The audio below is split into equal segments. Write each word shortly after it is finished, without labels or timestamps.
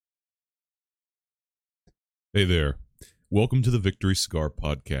Hey there. Welcome to the Victory Cigar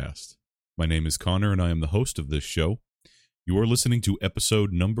Podcast. My name is Conor and I am the host of this show. You are listening to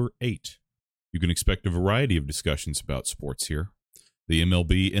episode number 8. You can expect a variety of discussions about sports here. The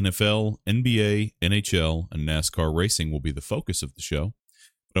MLB, NFL, NBA, NHL, and NASCAR racing will be the focus of the show,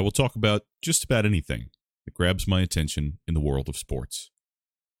 but I will talk about just about anything that grabs my attention in the world of sports.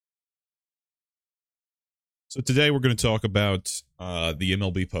 So today we're going to talk about the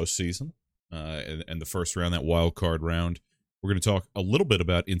MLB Postseason. And the first round, that wild card round. We're going to talk a little bit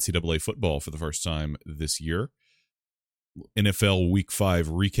about NCAA football for the first time this year. NFL Week 5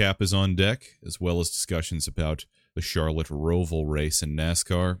 recap is on deck, as well as discussions about the Charlotte ROVAL race in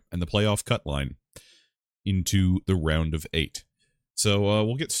NASCAR and the playoff cut line into the round of 8. So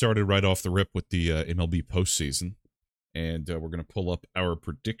we'll get started right off the rip with the MLB postseason, and we're going to pull up our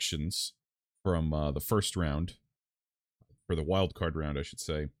predictions from the first round, for the wild card round, I should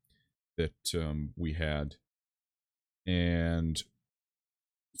say, that we had. And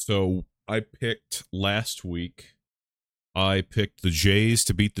so I picked last week, I picked the Jays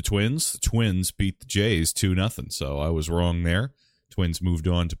to beat the Twins. The Twins beat the Jays 2-0, so I was wrong there. Twins moved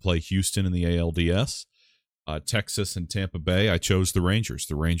on to play Houston in the ALDS. Texas and Tampa Bay, I chose the Rangers.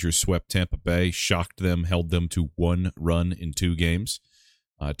 The Rangers swept Tampa Bay, shocked them, held them to 1 run in 2 games.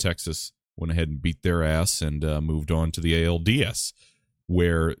 Texas went ahead and beat their ass and moved on to the ALDS,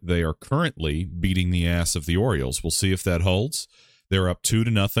 where they are currently beating the ass of the Orioles. We'll see if that holds. They're up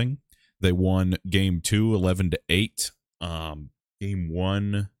 2-0. They won Game 2, 11-8. Game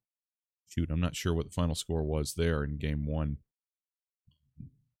 1, I'm not sure what the final score was there in Game 1.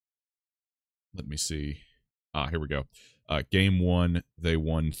 Let me see. Here we go. Game 1, they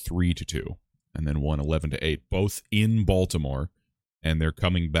won 3-2, and then won 11-8, both in Baltimore, and they're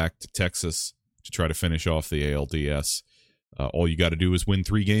coming back to Texas to try to finish off the ALDS. All you got to do is win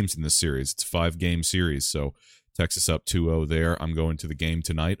 3 games in this series. It's a 5-game series, so Texas up 2-0 there. I'm going to the game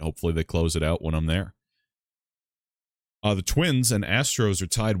tonight. Hopefully they close it out when I'm there. The Twins and Astros are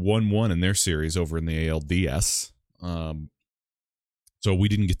tied 1-1 in their series over in the ALDS. So we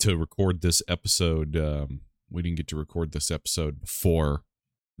didn't get to record this episode. Before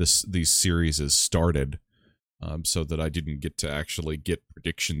these series started, so that I didn't get to actually get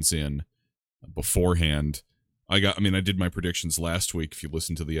predictions in beforehand. I did my predictions last week, if you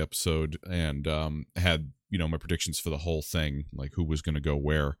listened to the episode, and had, my predictions for the whole thing, like who was going to go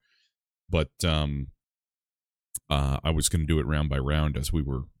where. But I was going to do it round by round as we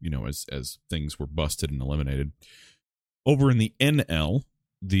were, as things were busted and eliminated. Over in the NL,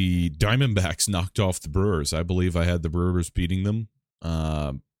 the Diamondbacks knocked off the Brewers. I believe I had the Brewers beating them.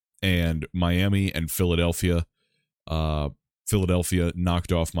 And Miami and Philadelphia. Philadelphia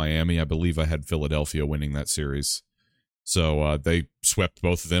knocked off Miami. I believe I had Philadelphia winning that series. So they swept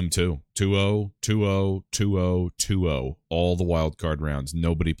both of them too. 2-0, 2-0, 2-0, 2-0. All the wild card rounds.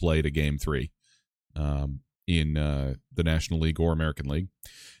 Nobody played a Game 3 in the National League or American League.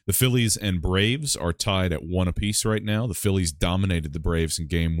 The Phillies and Braves are tied at 1 apiece right now. The Phillies dominated the Braves in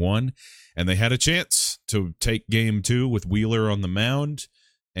Game 1, and they had a chance to take Game 2 with Wheeler on the mound.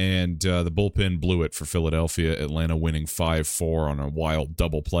 And the bullpen blew it for Philadelphia. Atlanta winning 5-4 on a wild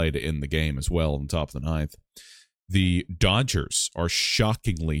double play to end the game as well on top of the 9th. The Dodgers are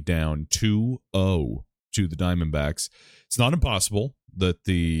shockingly down 2-0 to the Diamondbacks. It's not impossible that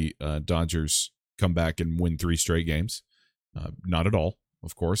the Dodgers come back and win 3 straight games. Not at all,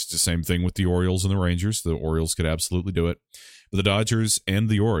 of course. It's the same thing with the Orioles and the Rangers. The Orioles could absolutely do it. But the Dodgers and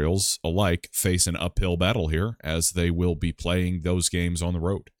the Orioles alike face an uphill battle here, as they will be playing those games on the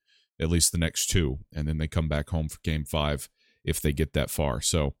road, at least the next 2, and then they come back home for Game 5 if they get that far.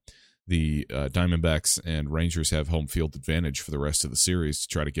 So the Diamondbacks and Rangers have home field advantage for the rest of the series to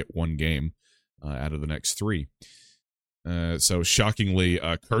try to get 1 game out of the next 3. So shockingly,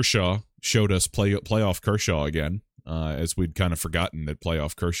 Kershaw showed us playoff Kershaw again, as we'd kind of forgotten that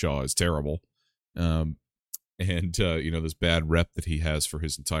playoff Kershaw is terrible. And this bad rep that he has for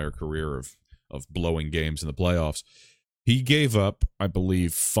his entire career of blowing games in the playoffs. He gave up, I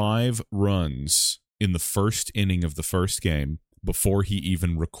believe, 5 runs in the first inning of the first game before he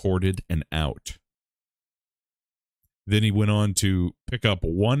even recorded an out. Then he went on to pick up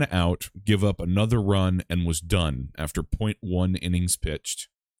 1 out, give up another run, and was done after 0.1 innings pitched,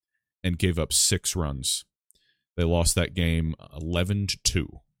 and gave up 6 runs. They lost that game 11-2.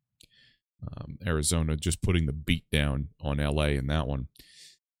 Arizona just putting the beat down on LA in that one.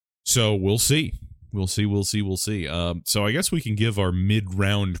 So we'll see. We'll see. So I guess we can give our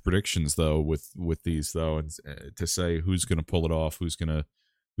mid-round predictions though with these though, and to say who's going to pull it off, who's going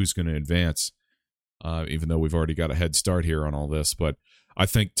to advance. Even though we've already got a head start here on all this, but I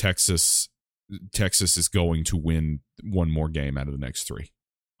think Texas Texas is going to win one more game out of the next three.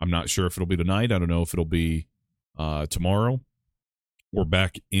 I'm not sure if it'll be tonight. I don't know if it'll be tomorrow. We're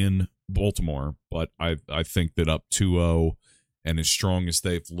back in Baltimore, but I think that up 2-0 and as strong as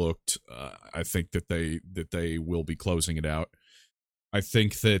they've looked, I think that they will be closing it out. I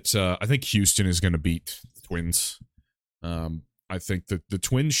think Houston is going to beat the Twins. I think that the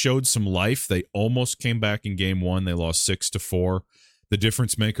Twins showed some life. They almost came back in game one. They lost 6-4. The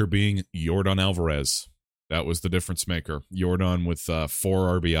difference maker being Yordan Alvarez. That was the difference maker. Yordan with 4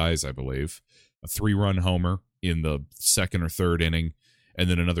 RBIs, I believe. A 3-run homer in the second or third inning, and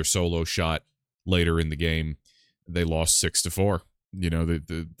then another solo shot later in the game. They lost 6-4. You know,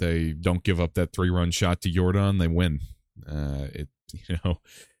 they don't give up that 3-run shot to Yordan. They win.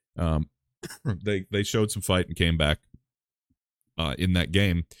 They showed some fight and came back in that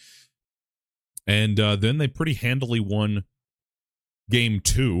game. And then they pretty handily won game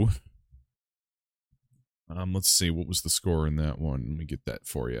 2. Let's see, what was the score in that one? Let me get that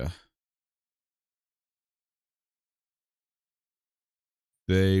for you.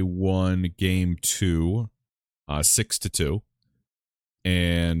 They won game 2, 6-2.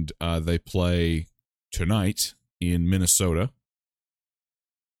 And they play tonight in Minnesota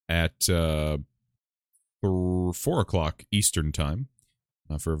at 4 o'clock Eastern time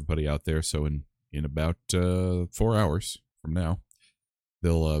for everybody out there. So in about 4 hours from now,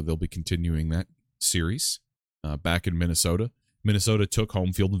 they'll be continuing that series back in Minnesota. Minnesota took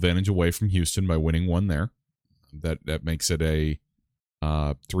home field advantage away from Houston by winning one there. That makes it a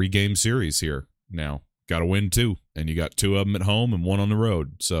 3-game series here now. Got to win 2, and you got 2 of them at home and 1 on the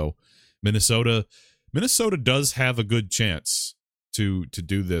road. So Minnesota does have a good chance to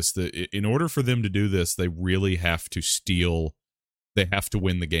do this. In order for them to do this, they really have to steal. They have to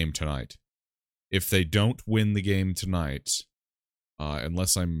win the game tonight. If they don't win the game tonight,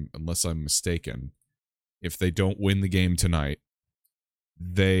 unless I'm mistaken, if they don't win the game tonight,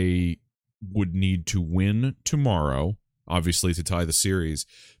 they would need to win tomorrow, obviously, to tie the series.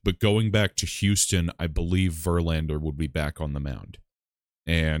 But going back to Houston, I believe Verlander would be back on the mound.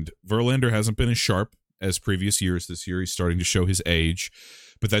 And Verlander hasn't been as sharp as previous years. This year he's starting to show his age,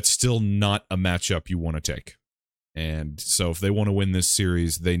 but that's still not a matchup you want to take. And so if they want to win this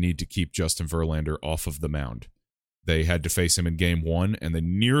series, they need to keep Justin Verlander off of the mound. They had to face him in game 1, and they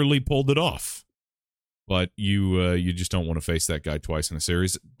nearly pulled it off. But you just don't want to face that guy twice in a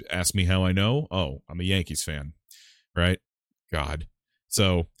series. Ask me how I know. Oh, I'm a Yankees fan, right? God.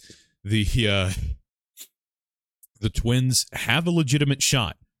 So the Twins have a legitimate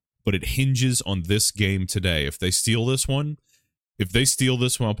shot, but it hinges on this game today. If they steal this one,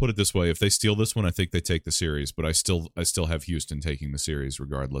 I'll put it this way: if they steal this one, I think they take the series. But I still have Houston taking the series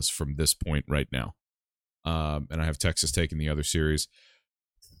regardless from this point right now. And I have Texas taking the other series.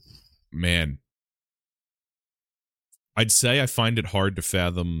 Man, I'd say I find it hard to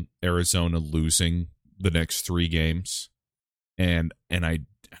fathom Arizona losing the next 3 games. And I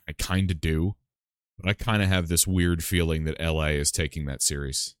kind of do. But I kind of have this weird feeling that LA is taking that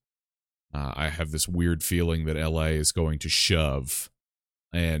series. I have this weird feeling that LA is going to shove.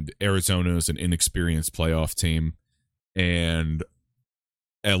 And Arizona is an inexperienced playoff team. And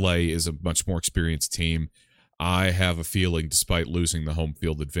LA is a much more experienced team. I have a feeling, despite losing the home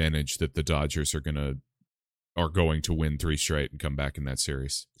field advantage, that the Dodgers are going to win 3 straight and come back in that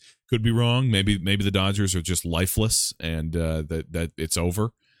series. Could be wrong. Maybe the Dodgers are just lifeless and that it's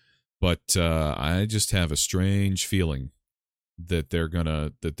over. But I just have a strange feeling that they're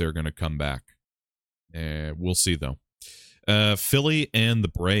gonna come back. We'll see though. Philly and the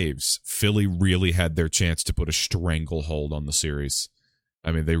Braves. Philly really had their chance to put a stranglehold on the series.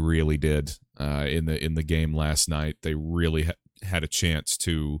 I mean, they really did. In the game last night, they really had a chance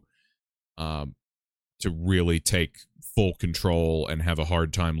to really take full control and have a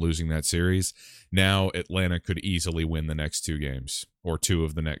hard time losing that series. Now Atlanta could easily win the next 2 games or 2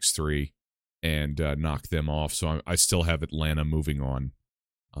 of the next 3 and knock them off. So I still have Atlanta moving on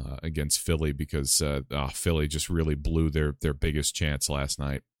against Philly because Philly just really blew their biggest chance last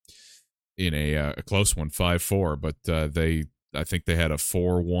night in a close one, 5-4. But I think they had a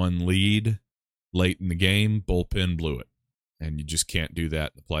 4-1 lead late in the game. Bullpen blew it. And you just can't do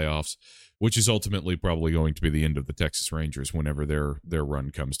that in the playoffs, which is ultimately probably going to be the end of the Texas Rangers whenever their run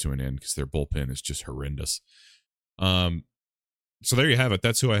comes to an end because their bullpen is just horrendous. So there you have it.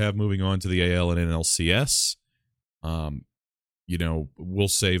 That's who I have moving on to the AL and NLCS. We'll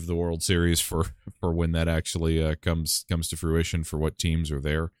save the World Series for when that actually comes to fruition for what teams are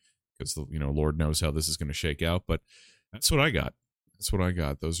there because, Lord knows how this is going to shake out. But that's what I got.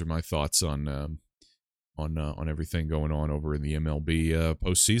 Those are my thoughts on everything going on over in the MLB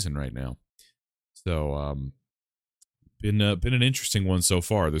postseason right now. So, been an interesting one so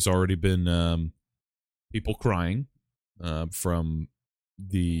far. There's already been people crying from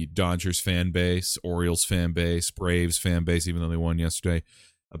the Dodgers fan base, Orioles fan base, Braves fan base, even though they won yesterday,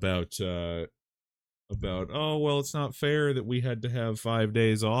 about oh well, it's not fair that we had to have 5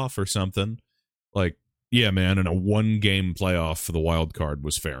 days off or something. Like, yeah, man, and a 1-game playoff for the wild card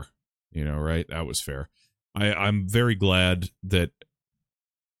was fair. Right? That was fair. I'm very glad that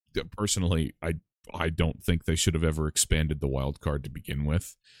personally, I don't think they should have ever expanded the wild card to begin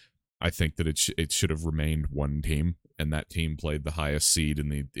with. I think that it should have remained one team, and that team played the highest seed in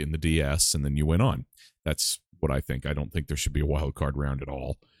the DS, and then you went on. That's what I think. I don't think there should be a wild card round at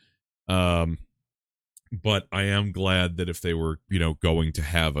all. But I am glad that if they were, going to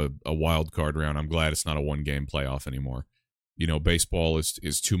have a wild card round, I'm glad it's not a 1-game playoff anymore. Baseball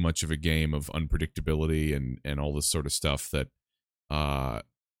is too much of a game of unpredictability and all this sort of stuff that I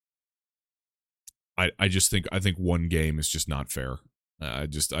think 1 game is just not fair. I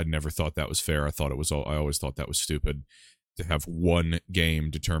never thought that was fair. I always thought that was stupid to have 1 game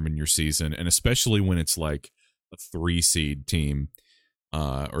determine your season, and especially when it's like a 3-seed team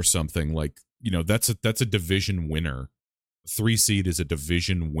or something like, that's a division winner. 3-seed is a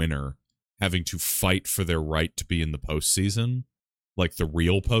division winner having to fight for their right to be in the postseason, like the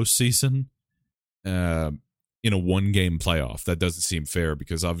real postseason, in a 1-game playoff. That doesn't seem fair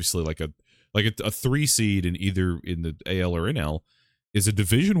because obviously like a 3-seed in either in the AL or NL is a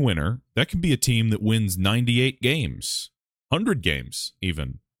division winner. That can be a team that wins 98 games, 100 games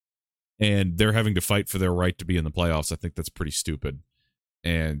even, and they're having to fight for their right to be in the playoffs. I think that's pretty stupid,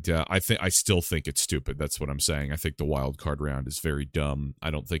 and I still think it's stupid. That's what I'm saying. I think the wild card round is very dumb. I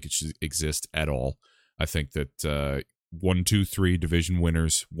don't think it should exist at all. I think that 1, 2, 3 division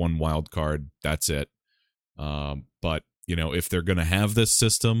winners, 1 wild card. That's it. But if they're going to have this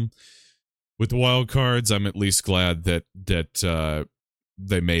system with the wild cards, I'm at least glad that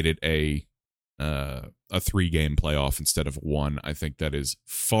they made it a 3-game playoff instead of 1. I think that is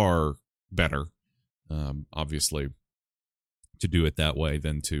far better, obviously, to do it that way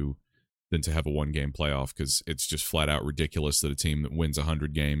than to have a 1-game playoff, because it's just flat out ridiculous that a team that wins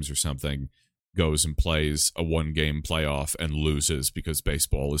 100 games or something goes and plays a 1-game playoff and loses because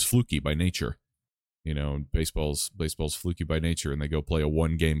baseball is fluky by nature. Baseball's fluky by nature, and they go play a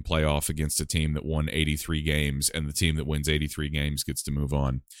 1-game playoff against a team that won 83 games, and the team that wins 83 games gets to move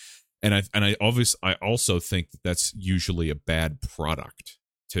on. And I also think that that's usually a bad product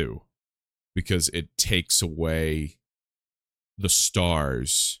too, because it takes away the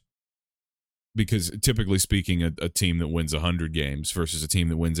stars. Because typically speaking, a team that wins 100 games versus a team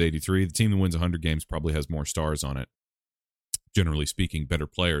that wins 83, the team that wins 100 games probably has more stars on it. Generally speaking, better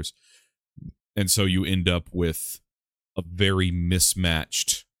players. And so you end up with a very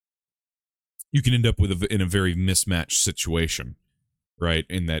mismatched. You can end up with in a very mismatched situation, right?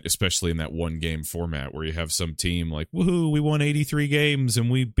 Especially in that 1-game format where you have some team like, woohoo, we won 83 games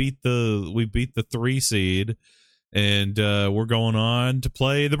and we beat the 3-seed, and we're going on to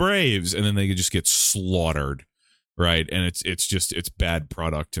play the Braves, and then they just get slaughtered, right? And it's bad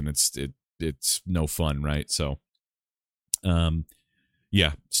product, and it's no fun, right? So,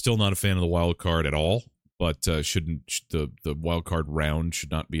 yeah, still not a fan of the wild card at all, but the wild card round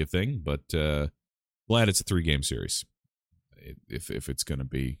should not be a thing. But glad it's a 3-game series, if it's going to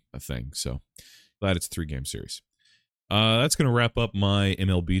be a thing. So glad it's a 3-game series. That's going to wrap up my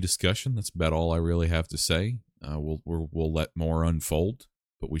MLB discussion. That's about all I really have to say. We'll let more unfold,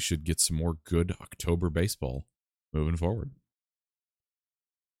 but we should get some more good October baseball moving forward.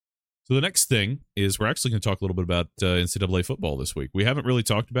 So the next thing is we're actually going to talk a little bit about NCAA football this week. We haven't really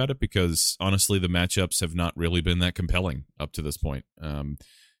talked about it because, honestly, the matchups have not really been that compelling up to this point.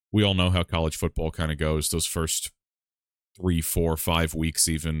 We all know how college football kind of goes. Those first 3, 4, 5 weeks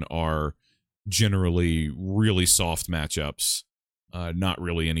even are generally really soft matchups. Not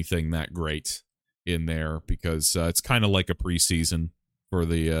really anything that great in there because it's kind of like a preseason for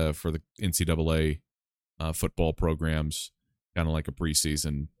the NCAA football programs. Kind of like a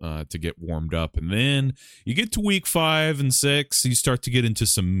preseason to get warmed up. And then you get to week 5 and 6, you start to get into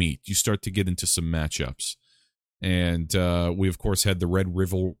some meat. You start to get into some matchups. And we, of course, had the Red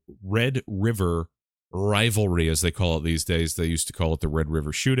River rivalry, as they call it these days. They used to call it the Red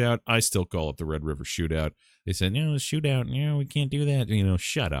River Shootout. I still call it the Red River Shootout. They said, no, shootout, no, we can't do that.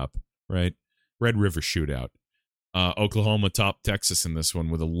 Shut up, right? Red River Shootout. Oklahoma topped Texas in this one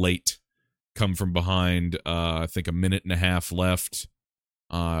with a late come from behind, I think a minute and a half left,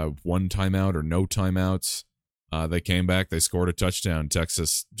 1 timeout or no timeouts. They came back, they scored a touchdown.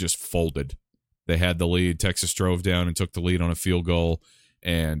 Texas just folded. They had the lead. Texas drove down and took the lead on a field goal.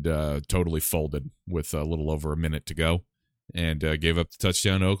 and totally folded with a little over a minute to go, and gave up the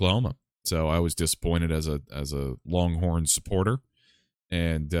touchdown to Oklahoma. So I was disappointed as a Longhorn supporter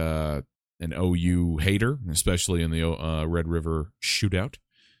and an OU hater, especially in the Red River shootout.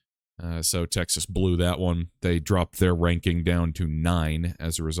 So Texas blew that one. They dropped their ranking down to 9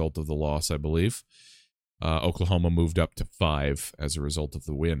 as a result of the loss, I believe. Oklahoma moved up to 5 as a result of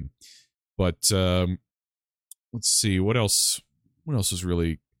the win. But let's see, what else is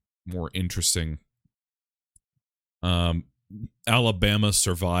really more interesting? Alabama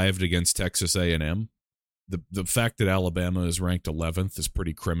survived against Texas A&M. The fact that Alabama is ranked 11th is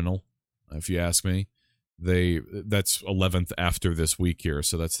pretty criminal, if you ask me. That's 11th after this week here,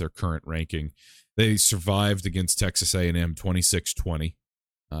 so that's their current ranking. They survived against Texas A&M 26-20.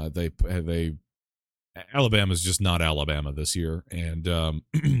 Alabama's just not Alabama this year, and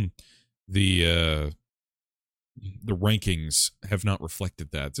the rankings have not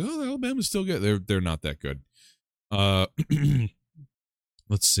reflected that. Oh, Alabama's still good. They're not that good.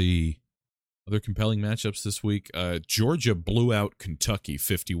 Let's see. Other compelling matchups this week. Georgia blew out Kentucky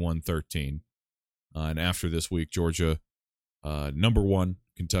 51-13. And after this week, Georgia number 1,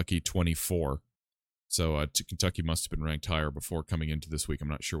 Kentucky 24. So Kentucky must have been ranked higher before coming into this week. I'm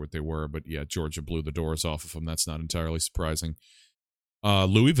not sure what they were, but yeah, Georgia blew the doors off of them. That's not entirely surprising.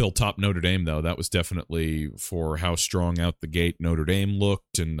 Louisville topped Notre Dame, though. That was definitely for how strong out the gate Notre Dame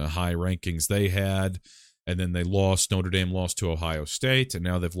looked and the high rankings they had. And then they lost. Notre Dame lost to Ohio State, and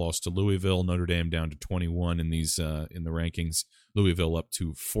now they've lost to Louisville. Notre Dame down to 21 in these in the rankings. Louisville up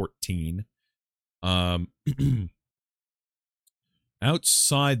to 14.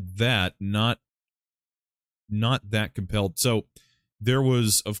 Outside that, not that compelled. So there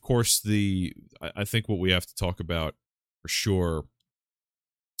was, of course, I think what we have to talk about for sure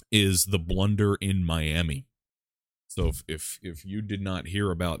is the blunder in Miami. So if you did not hear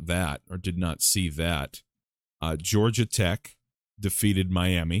about that or did not see that, Georgia Tech defeated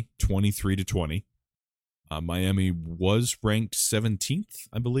Miami 23-20. Miami was ranked 17th,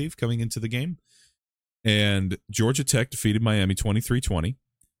 I believe, coming into the game. And Georgia Tech defeated Miami 23-20.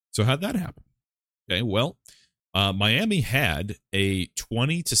 So how'd that happen? Okay, well, Miami had a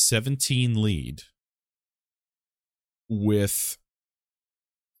 20-17 lead with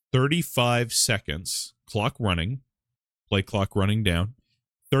 35 seconds, play clock running down,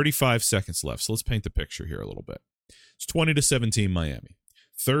 35 seconds left. So let's paint the picture here a little bit. It's 20-17 Miami.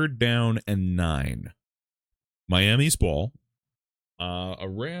 3rd down and 9. Miami's ball.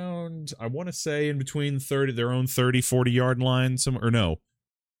 Around, I want to say in between their own 30, 40-yard line,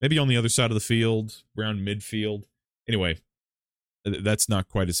 maybe on the other side of the field, around midfield. Anyway, that's not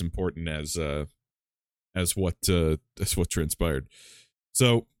quite as important as what transpired.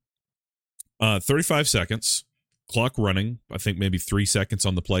 So, 35 seconds, clock running. I think maybe 3 seconds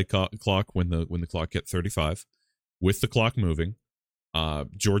on the play clock when the clock hit 35. With the clock moving,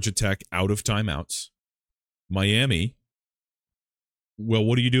 Georgia Tech out of timeouts. Miami. Well,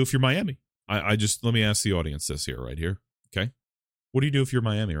 what do you do if you're Miami? Let me ask the audience this here, right here. Okay. What do you do if you're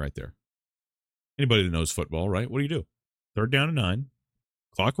Miami right there? Anybody that knows football, right? What do you do? 3rd down and 9,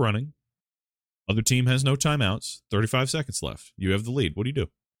 clock running. Other team has no timeouts, 35 seconds left. You have the lead. What do you do?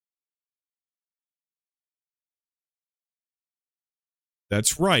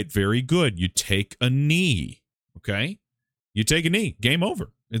 That's right. Very good. You take a knee. Okay. You take a knee. Game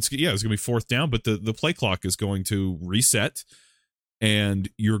over. It's going to be 4th down, but the play clock is going to reset, and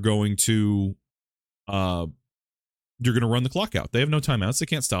you're going to run the clock out. They have no timeouts. They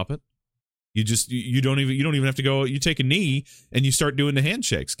can't stop it. You don't even have to go. You take a knee and you start doing the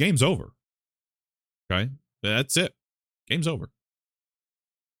handshakes. Game's over. Okay. That's it. Game's over.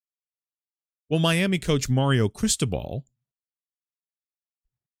 Well, Miami coach Mario Cristobal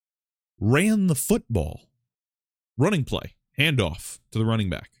ran the football. Running play. Handoff to the running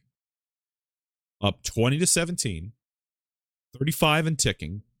back. Up 20-17. 35 and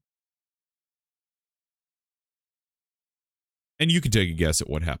ticking. And you can take a guess at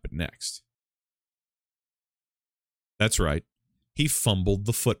what happened next. That's right. He fumbled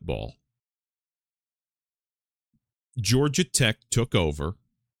the football. Georgia Tech took over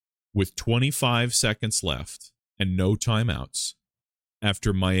with 25 seconds left and no timeouts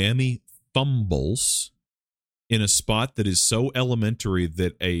after Miami fumbles in a spot that is so elementary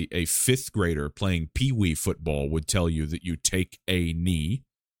that a 5th grader playing peewee football would tell you that you take a knee.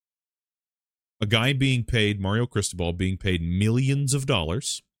 A guy being paid, Mario Cristobal, being paid millions of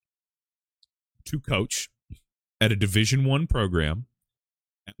dollars to coach at a Division I program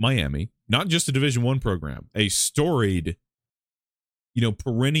at Miami. Not just a Division I program, a storied,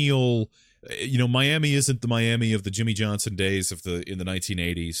 perennial Miami isn't the Miami of the Jimmy Johnson days in the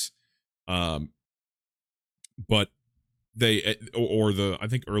 1980s, but they or the I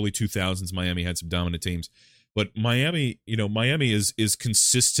think early 2000s Miami had some dominant teams, but Miami is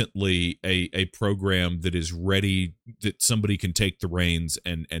consistently a program that is ready, that somebody can take the reins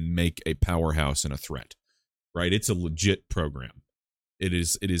and make a powerhouse and a threat, right? It's a legit program.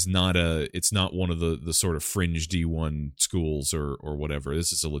 It's not one of the sort of fringe D1 schools or whatever.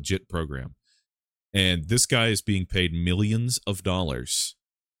 This is a legit program. And this guy is being paid millions of dollars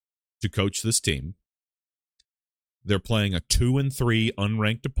to coach this team. They're playing a 2-3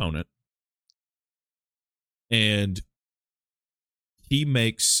 unranked opponent. And he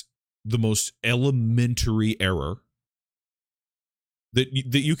makes the most elementary error that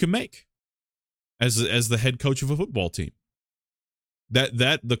you can make as the head coach of a football team.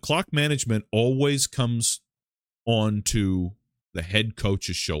 That the clock management always comes onto the head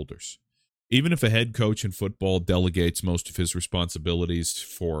coach's shoulders. Even if a head coach in football delegates most of his responsibilities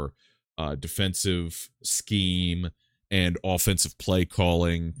for defensive scheme and offensive play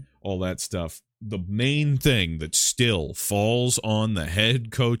calling, all that stuff, the main thing that still falls on the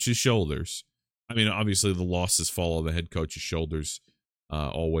head coach's shoulders. I mean, obviously the losses fall on the head coach's shoulders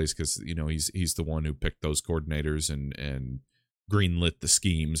always, because he's the one who picked those coordinators and greenlit the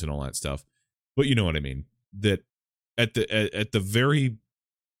schemes and all that stuff. But you know what I mean? That at the very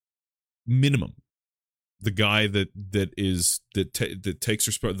minimum, the guy that takes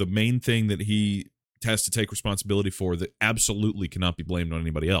the main thing that he has to take responsibility for, that absolutely cannot be blamed on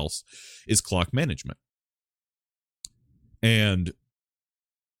anybody else, is clock management. And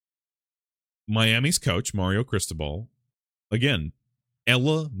Miami's coach, Mario Cristobal, again,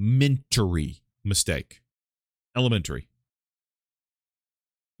 elementary mistake. Elementary.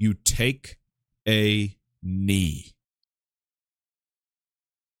 You take a knee.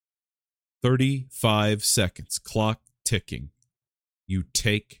 35 seconds, clock ticking. You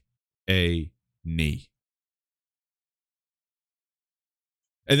take a knee.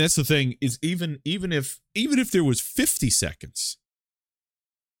 And that's the thing, is even if there was 50 seconds,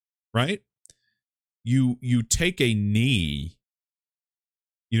 right? You take a knee,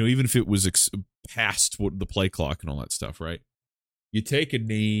 even if it was past what the play clock and all that stuff, right? You take a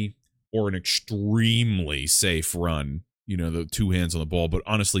knee or an extremely safe run, the two hands on the ball, but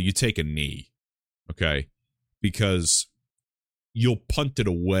honestly, you take a knee, okay? Because you'll punt it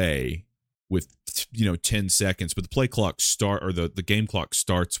away with 10 seconds, but the play clock the game clock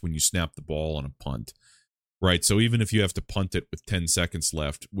starts when you snap the ball on a punt, right? So even if you have to punt it with 10 seconds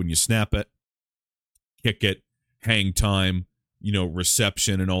left, when you snap it, kick it, hang time,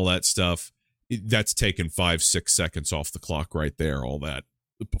 reception and all that stuff, that's taken 5-6 seconds off the clock right there, all that,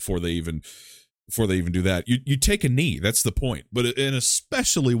 before they even do that. You take a knee, that's the point. And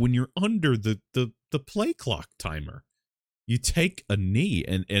especially when you're under the play clock timer, you take a knee,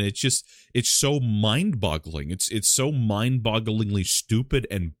 and it's so mind-boggling. It's so mind-bogglingly stupid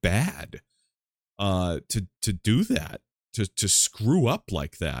and bad to do that, to screw up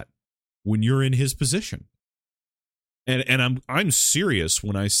like that when you're in his position. And I'm serious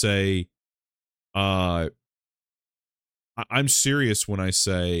when I say I'm serious when I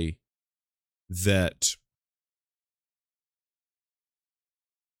say that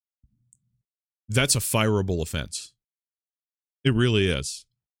that's a fireable offense. It really is.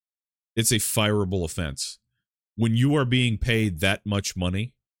 It's a fireable offense. When you are being paid that much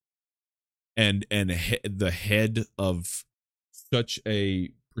money and the head of such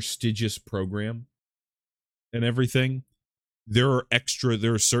a prestigious program and everything, there are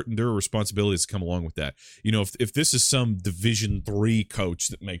responsibilities that come along with that. If this is some Division III coach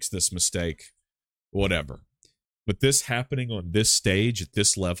that makes this mistake, whatever. But this happening on this stage at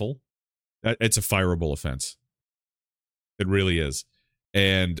this level, it's a fireable offense. It really is.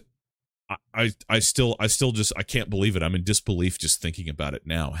 And I still just, I can't believe it. I'm in disbelief just thinking about it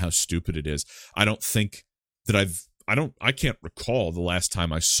now, how stupid it is. I don't think that I can't recall the last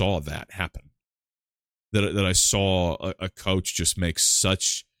time I saw that happen. That I saw a coach just make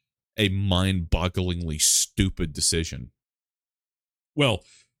such a mind-bogglingly stupid decision. Well,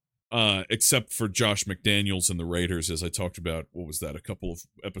 except for Josh McDaniels and the Raiders, as I talked about, what was that, a couple of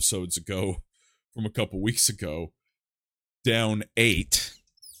episodes ago, from a couple weeks ago, down 8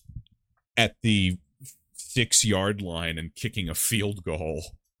 at the 6-yard line and kicking a field goal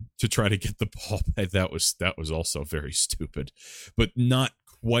to try to get the ball back. That was also very stupid, but not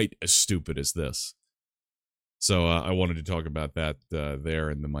quite as stupid as this. So I wanted to talk about that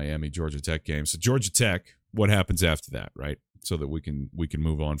there in the Miami-Georgia Tech game. So Georgia Tech, what happens after that, right? So that we can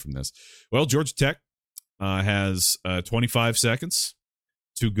move on from this. Well, Georgia Tech has 25 seconds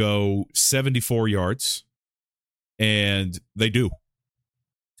to go 74 yards, and they do.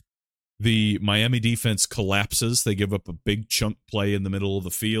 The Miami defense collapses. They give up a big chunk play in the middle of the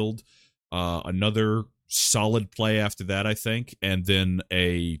field. Another solid play after that, I think, and then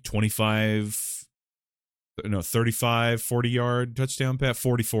a 40-yard touchdown pass,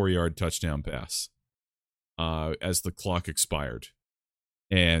 44-yard touchdown pass as the clock expired.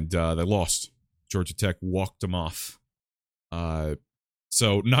 And they lost. Georgia Tech walked them off.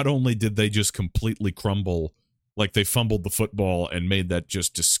 So not only did they just completely crumble, like they fumbled the football and made that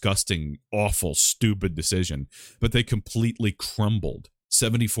just disgusting, awful, stupid decision, but they completely crumbled.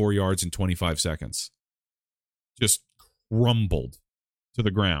 74 yards in 25 seconds. Just crumbled to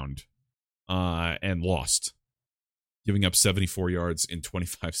the ground and lost. Giving up 74 yards in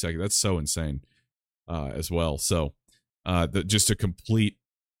 25 seconds. That's so insane as well. So just a complete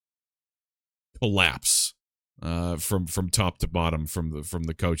collapse from top to bottom from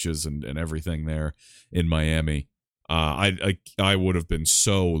the coaches and everything there in Miami. I would have been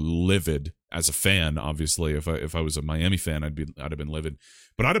so livid as a fan. Obviously, if I was a Miami fan, I'd have been livid.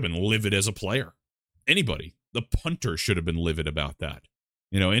 But I'd have been livid as a player. Anybody, the punter should have been livid about that.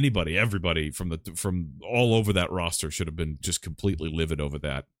 Anybody, everybody from all over that roster should have been just completely livid over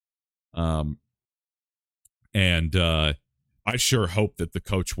that. I sure hope that the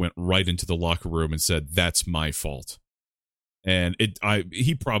coach went right into the locker room and said, "That's my fault." And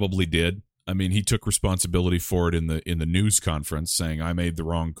he probably did. I mean, he took responsibility for it in the news conference, saying, "I made the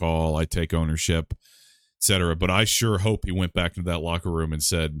wrong call. I take ownership," etc. But I sure hope he went back into that locker room and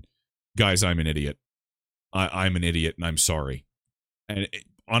said, "Guys, I'm an idiot. I'm an idiot, and I'm sorry." And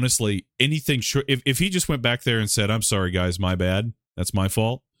honestly, anything if he just went back there and said, "I'm sorry, guys, my bad. That's my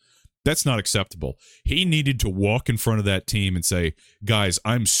fault," that's not acceptable. He needed to walk in front of that team and say, "Guys,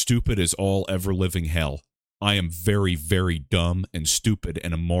 I'm stupid as all ever living hell. I am very, very dumb and stupid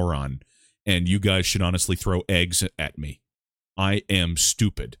and a moron. And you guys should honestly throw eggs at me. I am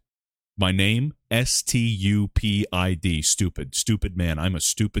stupid. My name, Stupid. Stupid man. I'm a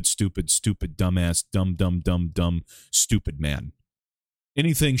stupid, dumbass, dumb, stupid man."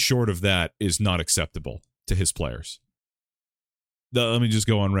 Anything short of that is not acceptable to his players. Let me just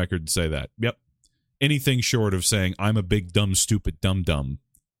go on record and say that. Yep. Anything short of saying, "I'm a big, dumb, stupid, dumb,"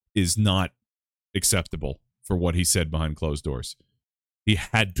 is not acceptable for what he said behind closed doors. He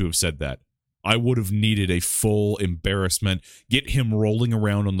had to have said that. I would have needed a full embarrassment, get him rolling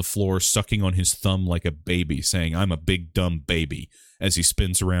around on the floor, sucking on his thumb like a baby, saying, "I'm a big, dumb baby," as he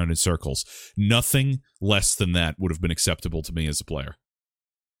spins around in circles. Nothing less than that would have been acceptable to me as a player.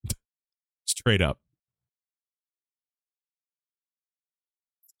 Straight up.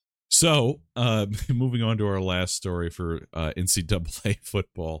 So, moving on to our last story for NCAA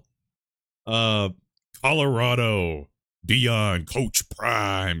football. Colorado, Deion, Coach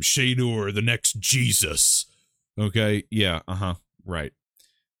Prime, Shador, the next Jesus. Okay, yeah, right.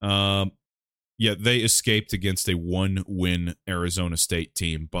 Yeah, they escaped against a 1-win Arizona State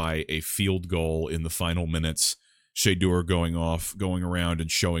team by a field goal in the final minutes. Shador going around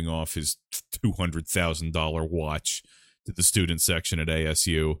and showing off his $200,000 watch to the student section at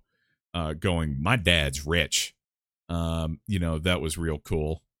ASU. Going, "My dad's rich." That was real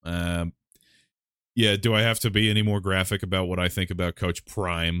cool. Yeah, do I have to be any more graphic about what I think about Coach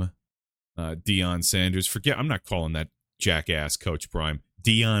Prime? Deion Sanders. I'm not calling that jackass Coach Prime.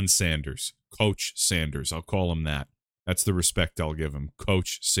 Deion Sanders. Coach Sanders. I'll call him that. That's the respect I'll give him.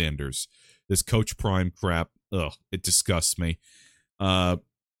 Coach Sanders. This Coach Prime crap, it disgusts me.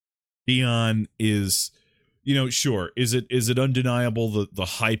 Deion is... sure. Is it undeniable the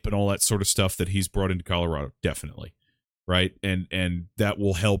hype and all that sort of stuff that he's brought into Colorado? Definitely, right? And that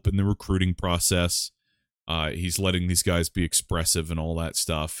will help in the recruiting process. He's letting these guys be expressive and all that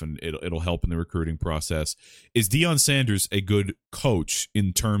stuff, and it'll help in the recruiting process. Is Deion Sanders a good coach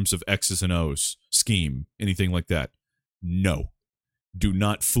in terms of X's and O's, scheme, anything like that? No. Do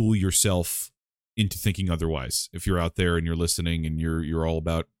not fool yourself into thinking otherwise. If you're out there and you're listening and you're all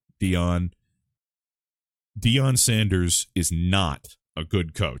about Deion Sanders is not a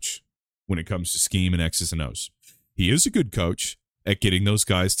good coach when it comes to scheme and X's and O's. He is a good coach at getting those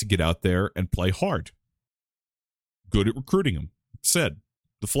guys to get out there and play hard. Good at recruiting them. Said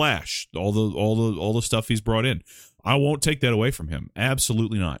the Flash, all the stuff he's brought in. I won't take that away from him.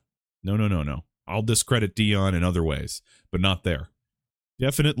 Absolutely not. No. I'll discredit Deion in other ways, but not there.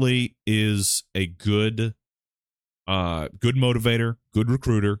 Definitely is a good motivator, good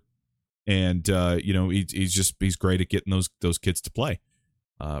recruiter. And he's great at getting those kids to play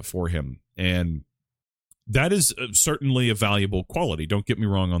for him, and that is certainly a valuable quality. Don't get me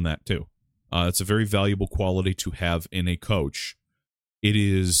wrong on that too. It's a very valuable quality to have in a coach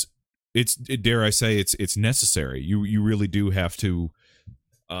dare I say, it's necessary. You really do have to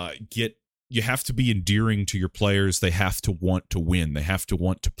you have to be endearing to your players. They have to want to win. They have to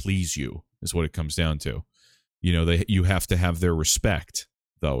want to please you, is what it comes down to. You have to have their respect,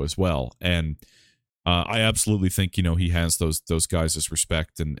 though, as well. And I absolutely think, he has those guys'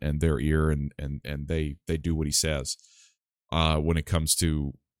 respect and their ear, and they do what he says when it comes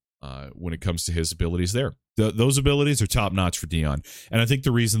to his abilities there. Those abilities are top notch for Deion. And I think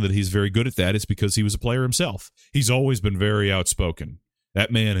the reason that he's very good at that is because he was a player himself. He's always been very outspoken.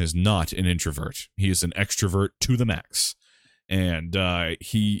 That man is not an introvert. He is an extrovert to the max. And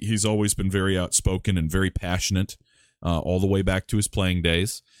he's always been very outspoken and very passionate all the way back to his playing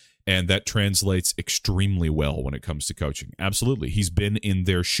days. And that translates extremely well when it comes to coaching. Absolutely. He's been in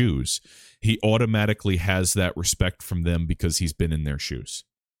their shoes. He automatically has that respect from them because he's been in their shoes.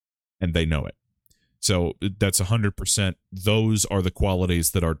 And they know it. So that's 100%. Those are the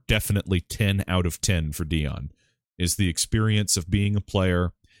qualities that are definitely 10 out of 10 for Deion, is the experience of being a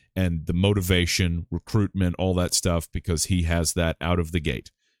player and the motivation, recruitment, all that stuff, because he has that out of the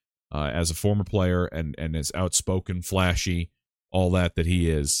gate. As a former player and as outspoken, flashy, all that he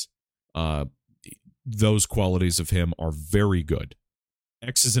is, those qualities of him are very good.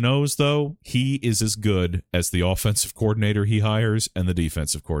 X's and O's, though, he is as good as the offensive coordinator he hires and the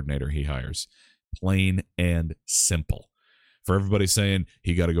defensive coordinator he hires. Plain and simple. For everybody saying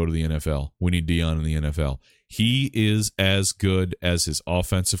he got to go to the NFL, we need Deion in the NFL. He is as good as his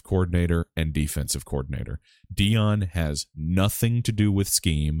offensive coordinator and defensive coordinator. Deion has nothing to do with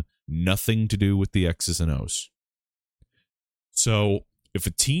scheme, nothing to do with the X's and O's. So if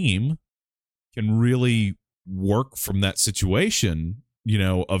a team can really work from that situation,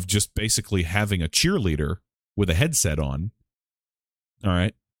 of just basically having a cheerleader with a headset on, all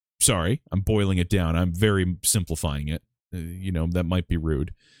right, sorry, I'm boiling it down. I'm very simplifying it. That might be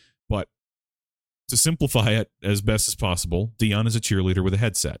rude. But to simplify it as best as possible, Deion is a cheerleader with a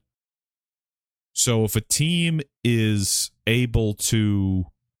headset. So if a team is able to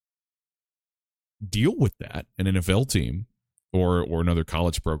deal with that, an NFL team or another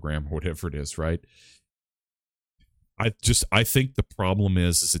college program or whatever it is, right? I think the problem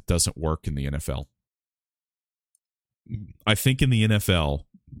is it doesn't work in the NFL. I think in the NFL,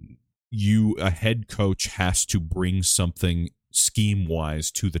 a head coach has to bring something scheme-wise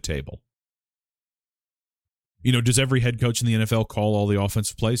to the table. Does every head coach in the NFL call all the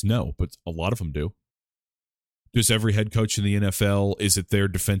offensive plays? No, but a lot of them do. Does every head coach in the NFL, is it their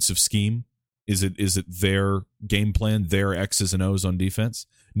defensive scheme? Is it their game plan, their X's and O's on defense?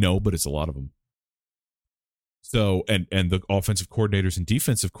 No, but it's a lot of them. So, and the offensive coordinators and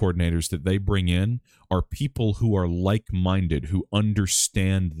defensive coordinators that they bring in are people who are like-minded, who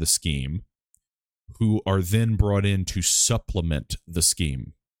understand the scheme, who are then brought in to supplement the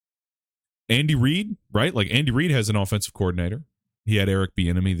scheme. Andy Reid, right? Like Andy Reid has an offensive coordinator. He had Eric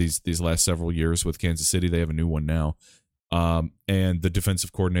Bieniemy these last several years with Kansas City. They have a new one now. And the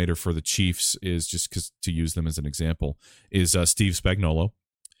defensive coordinator for the Chiefs is, just because to use them as an example, is Steve Spagnuolo.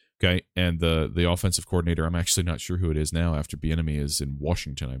 Okay, and the offensive coordinator, I'm actually not sure who it is now after Bieniemy is in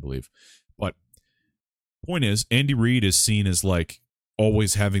Washington, I believe. But point is, Andy Reid is seen as like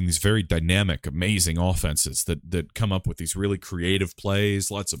always having these very dynamic, amazing offenses that come up with these really creative plays,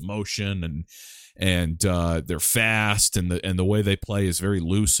 lots of motion, and they're fast, and the way they play is very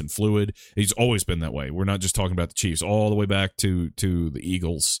loose and fluid. He's always been that way. We're not just talking about the Chiefs, all the way back to the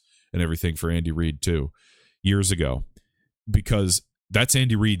Eagles and everything for Andy Reid too, years ago, because that's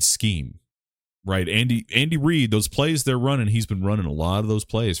Andy Reid's scheme, right? Andy Reid, those plays they're running, he's been running a lot of those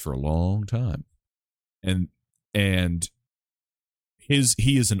plays for a long time, and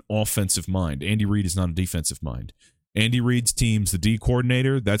he is an offensive mind. Andy Reid is not a defensive mind. Andy Reid's team's the D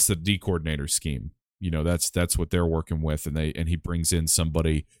coordinator. That's the D coordinator scheme. That's what they're working with, and he brings in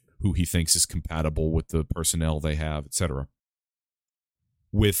somebody who he thinks is compatible with the personnel they have, etc.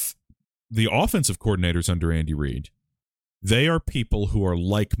 With the offensive coordinators under Andy Reid, they are people who are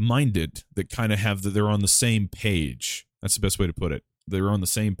like-minded, that kind of they're on the same page. That's the best way to put it. They're on the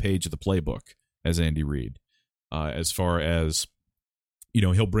same page of the playbook as Andy Reid. As far as,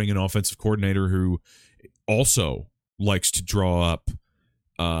 he'll bring an offensive coordinator who also likes to draw up,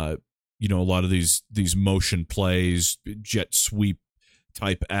 a lot of these motion plays, jet sweep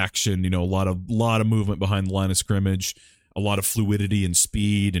type action, a lot of movement behind the line of scrimmage, a lot of fluidity and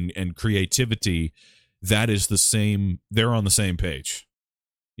speed and creativity. That is the same. They're on the same page.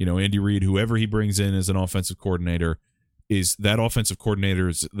 Andy Reid, whoever he brings in as an offensive coordinator, that offensive coordinator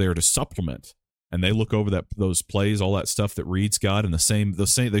is there to supplement, and they look over those plays, all that stuff that Reid's got, and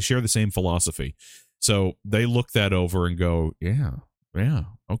they share the same philosophy. So they look that over and go, yeah, Yeah.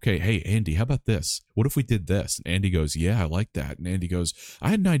 Okay. Hey, Andy, how about this? What if we did this? And Andy goes, yeah, I like that. And Andy goes, I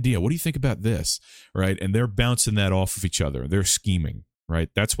had an idea. What do you think about this? Right. And they're bouncing that off of each other. They're scheming. Right.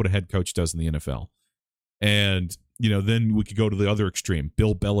 That's what a head coach does in the NFL. And, then we could go to the other extreme.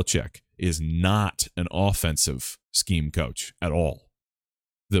 Bill Belichick is not an offensive scheme coach at all.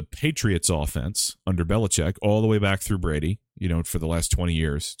 The Patriots offense under Belichick, all the way back through Brady, for the last 20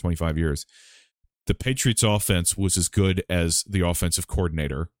 years, 25 years, the Patriots offense was as good as the offensive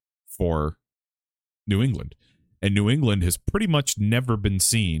coordinator for New England. And New England has pretty much never been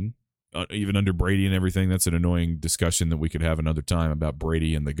seen, even under Brady and everything. That's an annoying discussion that we could have another time about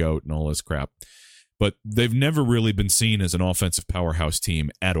Brady and the GOAT and all this crap. But they've never really been seen as an offensive powerhouse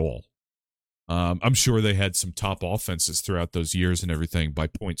team at all. I'm sure they had some top offenses throughout those years and everything by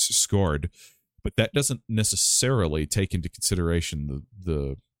points scored, but that doesn't necessarily take into consideration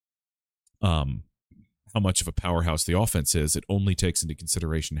the how much of a powerhouse the offense is. It only takes into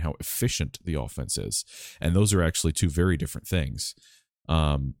consideration how efficient the offense is, and those are actually two very different things.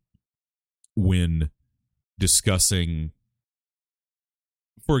 When discussing,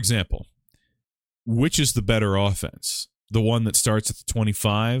 for example, which is the better offense? The one that starts at the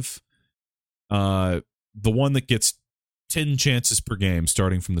 25, the one that gets 10 chances per game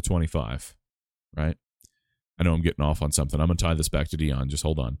starting from the 25, right? I know I'm getting off on something. I'm going to tie this back to Dion. Just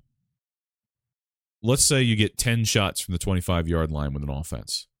hold on. Let's say you get 10 shots from the 25-yard line with an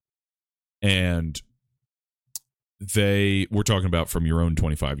offense. And we're talking about from your own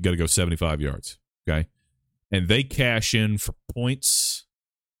 25. You got to go 75 yards, okay? And they cash in for points,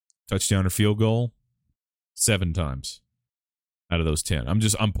 touchdown or field goal, 7 times out of those 10.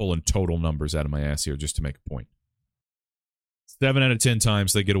 I'm pulling total numbers out of my ass here just to make a point. 7 out of 10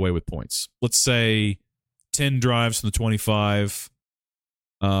 times they get away with points. Let's say 10 drives from the 25.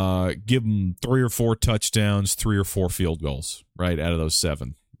 Give them 3 or 4 touchdowns, 3 or 4 field goals, right? Out of those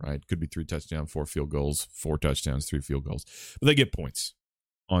 7, right? Could be 3 touchdowns, 4 field goals, 4 touchdowns, 3 field goals. But they get points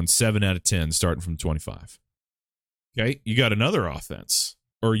on 7 out of 10 starting from 25. Okay, you got another offense,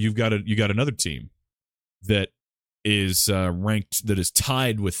 or you got another team that is ranked, that is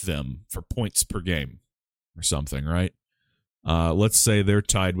tied with them for points per game or something, right? Let's say they're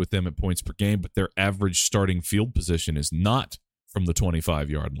tied with them at points per game, but their average starting field position is not from the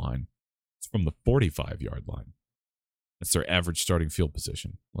 25-yard line. It's from the 45-yard line. That's their average starting field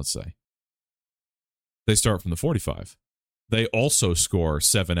position, let's say. They start from the 45. They also score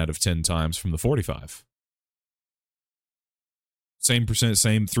 7 out of 10 times from the 45. Same percent,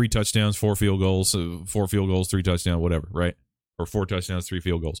 same 3 touchdowns, 4 field goals, 4 field goals, 3 touchdowns, whatever, right? Or 4 touchdowns, 3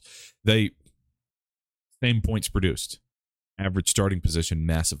 field goals. Same points produced. Average starting position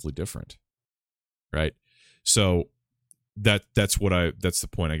massively different, right? So that's the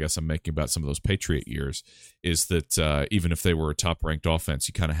point I guess I'm making about some of those Patriot years, is that even if they were a top ranked offense,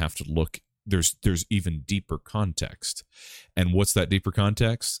 you kind of have to look. There's even deeper context, and what's that deeper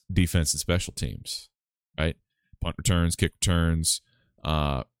context? Defense and special teams, right? Punt returns, kick returns,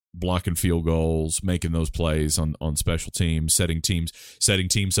 blocking field goals, making those plays on special teams, setting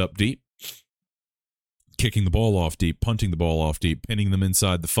teams up deep, kicking the ball off deep, punting the ball off deep, pinning them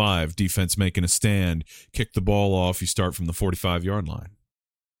inside the 5, defense making a stand, kick the ball off, you start from the 45-yard line.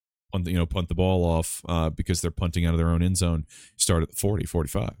 Punt the ball off because they're punting out of their own end zone, start at the 40,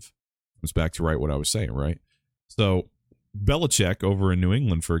 45. Comes back to what I was saying, right? So Belichick over in New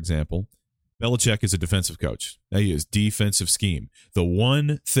England, for example, Belichick is a defensive coach. He is defensive scheme. The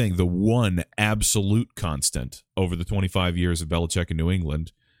one absolute constant over the 25 years of Belichick in New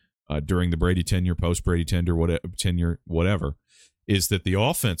England, during the Brady tenure, post-Brady tenure, whatever, is that the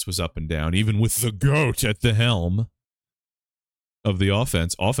offense was up and down, even with the GOAT at the helm of the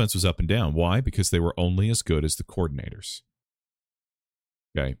offense. Offense was up and down. Why? Because they were only as good as the coordinators.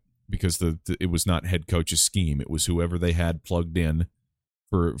 Okay? Because it was not head coach's scheme. It was whoever they had plugged in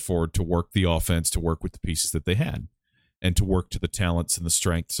to work the offense, to work with the pieces that they had, and to work to the talents and the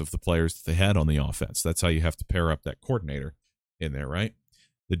strengths of the players that they had on the offense. That's how you have to pair up that coordinator in there, right?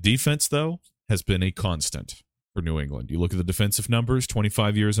 The defense, though, has been a constant for New England. You look at the defensive numbers,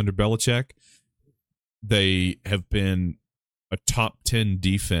 25 years under Belichick, they have been a top 10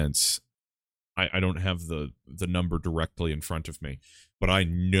 defense. I don't have the number directly in front of me, but I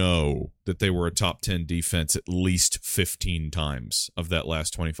know that they were a top 10 defense at least 15 times of that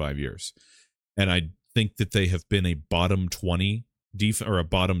last 25 years. And I think that they have been a bottom 20 defense, or a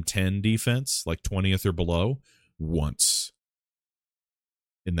bottom 10 defense, like 20th or below, once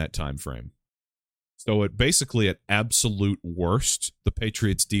in that time frame. So it basically, at absolute worst, the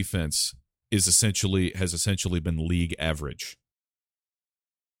Patriots defense has essentially been league average.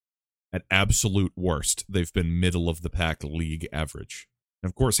 At absolute worst, they've been middle of the pack league average. And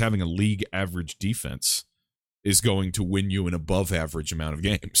of course, having a league average defense is going to win you an above average amount of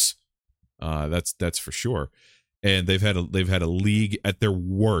games. That's for sure. And they've had a league at their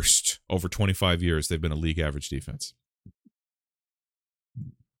worst over 25 years. They've been a league average defense,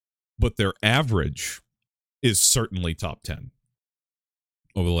 but their average is certainly top 10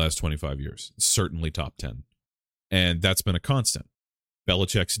 over the last 25 years. Certainly top 10, and that's been a constant.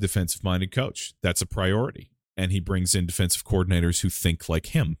 Belichick's a defensive-minded coach. That's a priority, and he brings in defensive coordinators who think like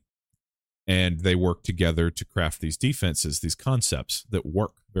him, and they work together to craft these defenses, these concepts that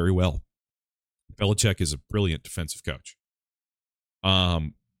work very well. Belichick is a brilliant defensive coach.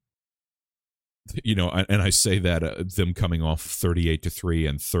 And I say that them coming off 38-3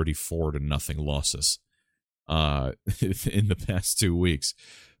 and 34-0 losses in the past 2 weeks.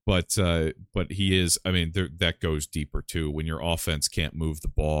 But he is, I mean, that goes deeper too. When your offense can't move the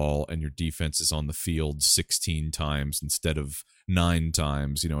ball and your defense is on the field 16 times instead of 9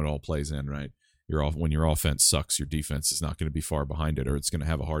 times, it all plays in, right? When your offense sucks, your defense is not going to be far behind it, or it's going to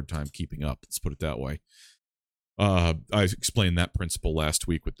have a hard time keeping up. Let's put it that way. I explained that principle last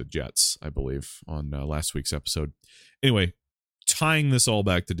week with the Jets, I believe, on last week's episode. Anyway, tying this all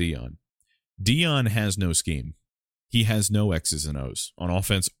back to Deion. Deion has no scheme. He has no X's and O's on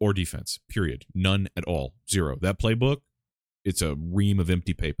offense or defense, period. None at all. Zero. That playbook, it's a ream of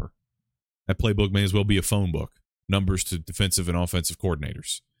empty paper. That playbook may as well be a phone book. Numbers to defensive and offensive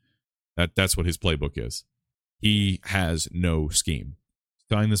coordinators. That's what his playbook is. He has no scheme.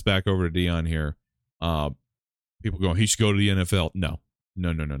 Tying this back over to Deion here, people go, he should go to the NFL. No.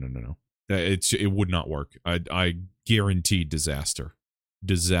 It would not work. I guarantee disaster.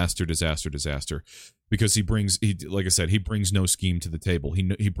 Disaster. Because he brings no scheme to the table.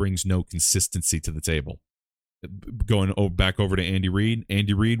 He brings no consistency to the table. Going back over to Andy Reid.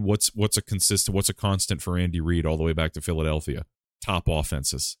 Andy Reid, what's a constant for Andy Reid all the way back to Philadelphia? Top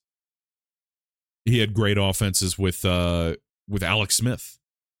offenses. He had great offenses with Alex Smith.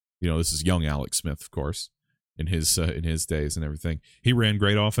 This is young Alex Smith, of course, in his days and everything. He ran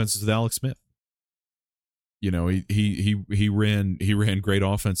great offenses with Alex Smith. He ran great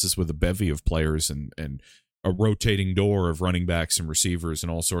offenses with a bevy of players and a rotating door of running backs and receivers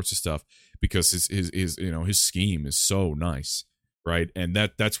and all sorts of stuff, because his scheme is so nice, right? And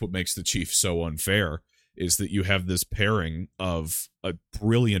that's what makes the Chiefs so unfair, is that you have this pairing of a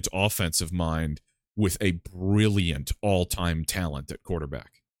brilliant offensive mind with a brilliant all-time talent at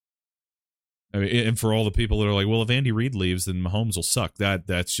quarterback. I mean, and for all the people that are like, well, if Andy Reid leaves, then Mahomes will suck.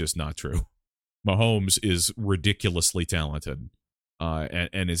 That's just not true. Mahomes is ridiculously talented,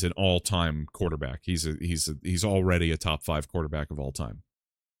 and is an all-time quarterback. He's already a top 5 quarterback of all time,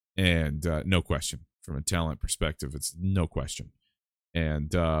 and no question. From a talent perspective, it's no question.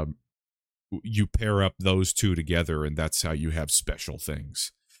 And you pair up those two together, and that's how you have special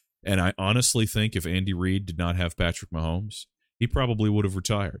things. And I honestly think if Andy Reid did not have Patrick Mahomes, he probably would have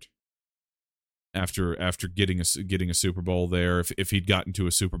retired after getting a Super Bowl there. If he'd gotten to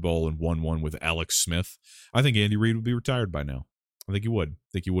a Super Bowl and won one with Alex Smith, I think Andy Reid would be retired by now. I think he would. I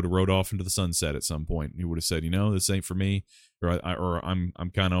think he would have rode off into the sunset at some point. He would have said, this ain't for me, or I'm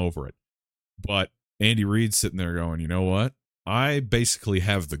kind of over it. But Andy Reid's sitting there going, you know what? I basically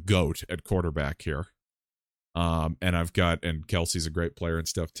have the GOAT at quarterback here. And Kelsey's a great player and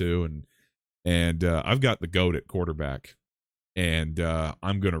stuff too. And I've got the GOAT at quarterback, and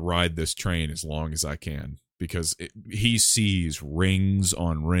I'm going to ride this train as long as I can, because he sees rings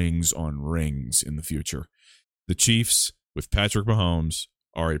on rings on rings in the future. The Chiefs with Patrick Mahomes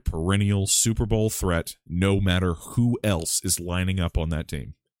are a perennial Super Bowl threat, no matter who else is lining up on that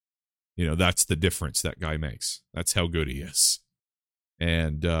team. That's the difference that guy makes. That's how good he is.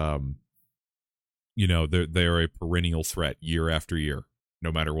 And, they're a perennial threat year after year,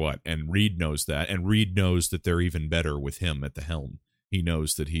 no matter what. And Reid knows that. And Reid knows that they're even better with him at the helm. He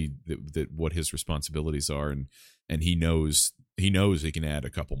knows that what his responsibilities are, and he knows he can add a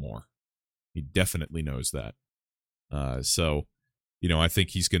couple more. He definitely knows that. So, I think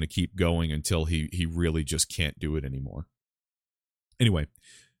he's going to keep going until he really just can't do it anymore. Anyway,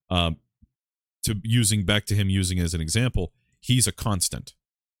 back to him using as an example, he's a constant.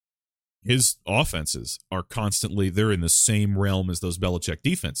 His offenses are constantly, they're in the same realm as those Belichick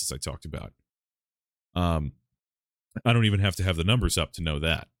defenses I talked about. I don't even have to have the numbers up to know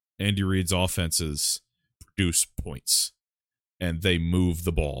that. Andy Reid's offenses produce points, and they move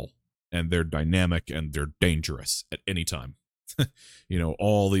the ball, and they're dynamic, and they're dangerous at any time.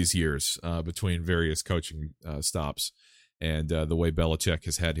 All these years between various coaching stops, and the way Belichick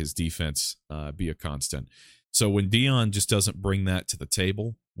has had his defense be a constant. So when Dion just doesn't bring that to the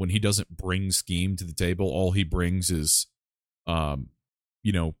table, when he doesn't bring scheme to the table, all he brings is,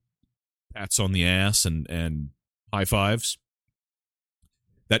 you know, pats on the ass and high fives.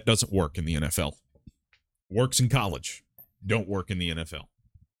 That doesn't work in the NFL. Works in college. Don't work in the NFL.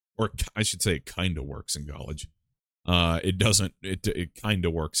 Or I should say it kind of works in college. It doesn't. It kind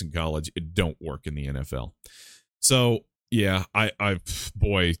of works in college. It don't work in the NFL. So yeah,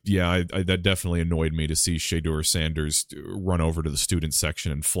 that definitely annoyed me to see Shedeur Sanders run over to the student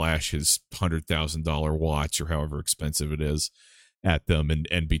section and flash his $100,000 watch or however expensive it is at them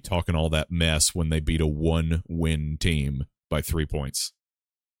and be talking all that mess when they beat a 1-win team by 3 points.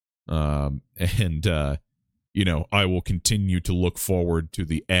 You know, I will continue to look forward to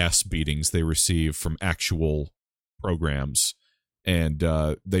the ass beatings they receive from actual programs, and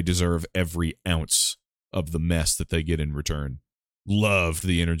they deserve every ounce of the mess that they get in return. Loved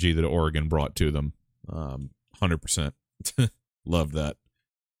the energy that Oregon brought to them. 100%. Loved that.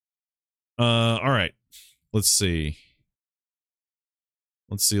 All right. Let's see.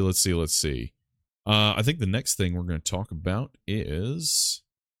 I think the next thing we're going to talk about is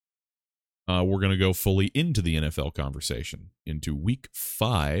we're going to go fully into the NFL conversation, into week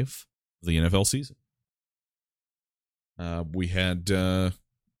 5 of the NFL season. We had an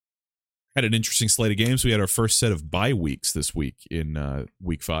interesting slate of games. We had our first set of bye weeks this week in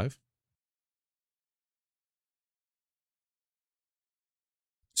week 5.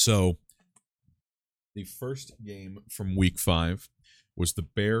 So the first game from week 5 was the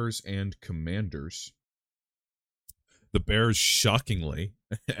Bears and Commanders. The Bears, shockingly,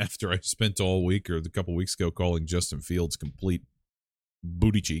 after I spent all week or a couple weeks ago calling Justin Fields complete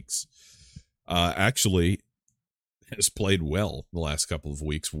booty cheeks, actually has played well the last couple of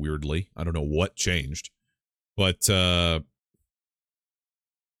weeks, weirdly. I don't know what changed. But they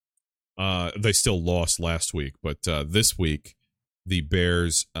still lost last week. But this week, the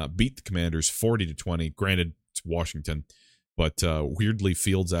Bears beat the Commanders 40-20. Granted, it's Washington. But weirdly,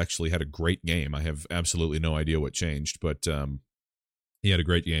 Fields actually had a great game. I have absolutely no idea what changed, but he had a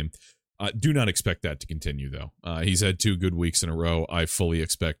great game. Do not expect that to continue, though. He's had 2 good weeks in a row. I fully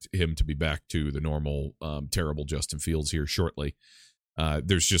expect him to be back to the normal, terrible Justin Fields here shortly.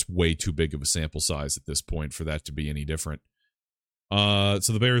 There's just way too big of a sample size at this point for that to be any different. So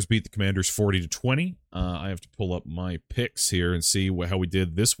the Bears beat the Commanders 40-20. I have to pull up my picks here and see how we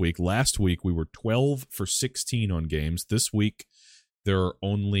did this week. Last week we were 12 for 16 on games. This week there were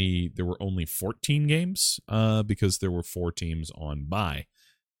only 14 games because there were 4 teams on bye.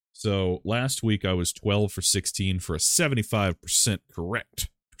 So last week I was 12 for 16 for a 75% correct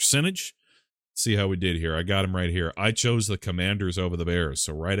percentage. Let's see how we did here. I got him right here. I chose the Commanders over the Bears.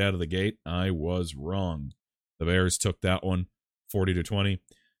 So right out of the gate, I was wrong. The Bears took that one 40-20.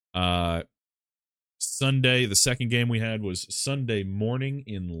 Sunday, the second game we had was Sunday morning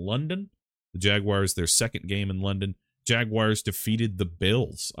in London. The Jaguars, their second game in London. Jaguars defeated the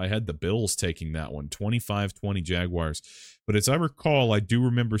Bills. I had the Bills taking that one, 25-20 Jaguars. But as I recall, I do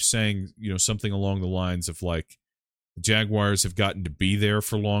remember saying, something along the lines of like, the Jaguars have gotten to be there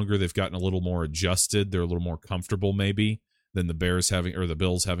for longer. They've gotten a little more adjusted. They're a little more comfortable maybe than the Bills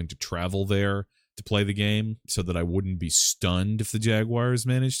having to travel there to play the game, so that I wouldn't be stunned if the Jaguars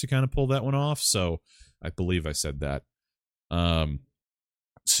managed to kind of pull that one off. So I believe I said that.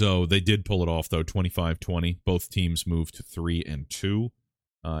 So they did pull it off, though, 25-20. Both teams moved to 3-2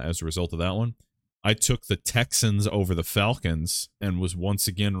 as a result of that one. I took the Texans over the Falcons and was once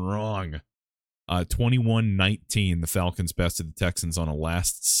again wrong. 21-19, the Falcons bested the Texans on a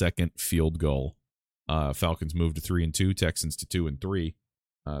last-second field goal. Falcons moved to 3-2, Texans to 2-3.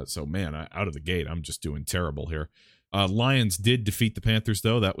 So, man, out of the gate, I'm just doing terrible here. Lions did defeat the Panthers,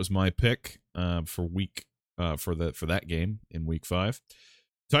 though. That was my pick for that game in week 5.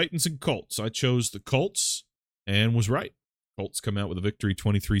 Titans and Colts. I chose the Colts and was right. Colts come out with a victory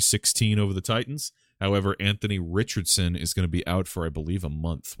 23-16 over the Titans. However, Anthony Richardson is going to be out for, I believe, a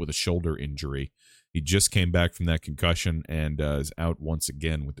month with a shoulder injury. He just came back from that concussion and is out once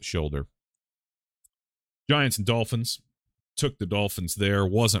again with the shoulder. Giants and Dolphins. Took the Dolphins there.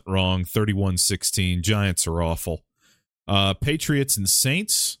 Wasn't wrong. 31-16. Giants are awful. Patriots and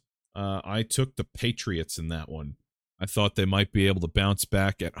Saints. I took the Patriots in that one. I thought they might be able to bounce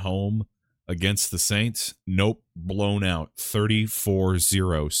back at home against the Saints. Nope. Blown out.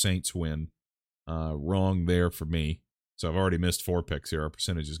 34-0. Saints win. Wrong there for me. So I've already missed 4 picks here. Our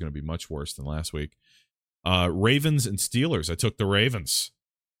percentage is going to be much worse than last week. Ravens and Steelers. I took the Ravens.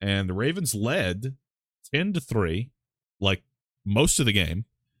 And the Ravens led 10-3. Like most of the game,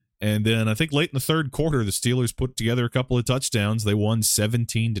 And then I think late in the third quarter, the Steelers put together a couple of touchdowns. They won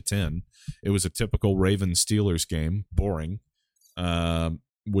 17-10. It was a typical Ravens-Steelers game, boring,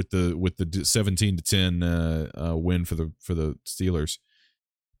 with the 17-10 win for the Steelers.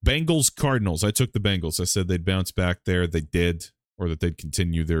 Bengals-Cardinals. I took the Bengals. I said they'd bounce back there. They did, or that they'd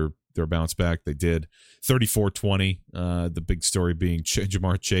continue their bounce back. They did. 34-20. The big story being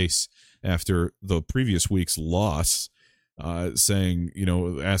Jamar Chase after the previous week's loss, saying,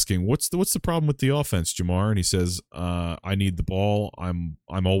 asking, what's the problem with the offense, Jamar? And he says, I need the ball. I'm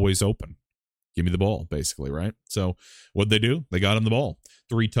always open. Give me the ball, basically, right? So what'd they do? They got him the ball.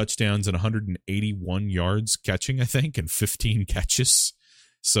 3 touchdowns and 181 yards catching, I think, and 15 catches.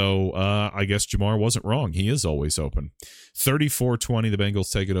 So I guess Jamar wasn't wrong. He is always open. 34-20, the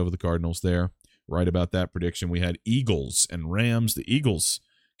Bengals take it over the Cardinals there. Right about that prediction. We had Eagles and Rams. The Eagles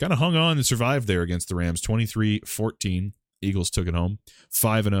kind of hung on and survived there against the Rams. 23-14. Eagles took it home.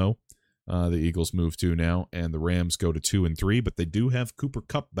 5-0. The Eagles move to now, and the Rams go to 2-3, but they do have Cooper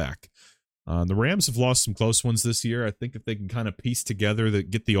Kupp back. The Rams have lost some close ones this year. I think if they can kind of piece together that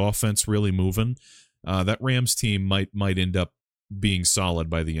get the offense really moving, that Rams team might end up being solid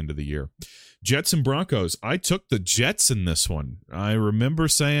by the end of the year. Jets and Broncos. I took the Jets in this one. I remember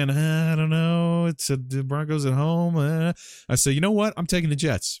saying, I don't know, it's the Broncos at home. I said, you know what? I'm taking the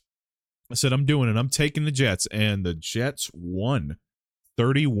Jets. I said, I'm doing it. I'm taking the Jets. And the Jets won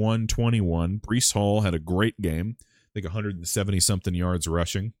 31-21. Breece Hall had a great game. I think 170-something yards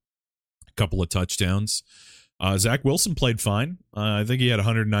rushing. A couple of touchdowns. Zach Wilson played fine. I think he had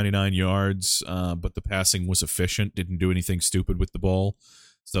 199 yards, but the passing was efficient. Didn't do anything stupid with the ball.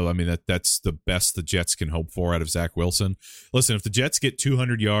 So, I mean, that's the best the Jets can hope for out of Zach Wilson. Listen, if the Jets get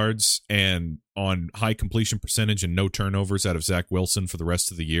 200 yards and on high completion percentage and no turnovers out of Zach Wilson for the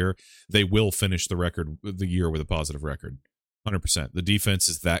rest of the year, they will finish the year with a positive record. 100%. The defense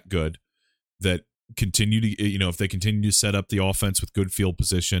is that good that if they continue to set up the offense with good field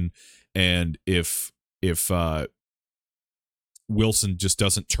position, and if Wilson just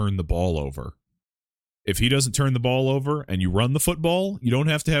doesn't turn the ball over. If he doesn't turn the ball over and you run the football, you don't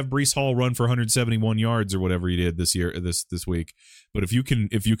have to have Breece Hall run for 171 yards or whatever he did this week. But if you can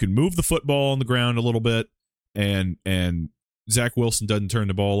move the football on the ground a little bit and Zach Wilson doesn't turn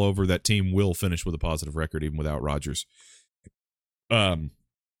the ball over, that team will finish with a positive record even without Rodgers. So,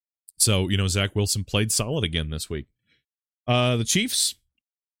 Zach Wilson played solid again this week. The Chiefs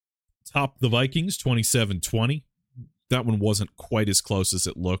topped the Vikings 27-20. That one wasn't quite as close as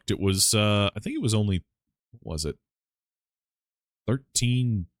it looked. It was, I think it was only, what was it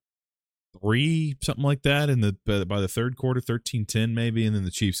 13-3, something like that by the third quarter, 13-10 maybe, and then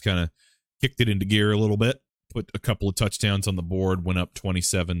the Chiefs kind of kicked it into gear a little bit, put a couple of touchdowns on the board, went up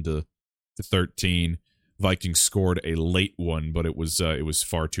 27-13. Vikings scored a late one, but it was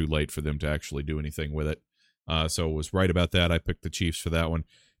far too late for them to actually do anything with it. So it was right about that. I picked the Chiefs for that one.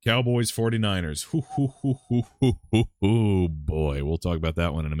 Cowboys, 49ers. Boy, we'll talk about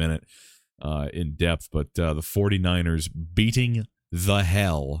that one in a minute in depth. But the 49ers beating the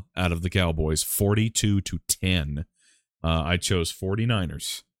hell out of the Cowboys, 42-10. I chose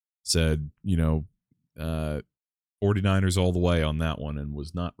 49ers. Said, 49ers all the way on that one and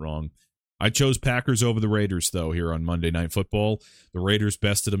was not wrong. I chose Packers over the Raiders, though, here on Monday Night Football. The Raiders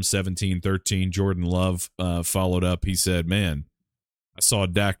bested them 17-13. Jordan Love followed up. He said, man, I saw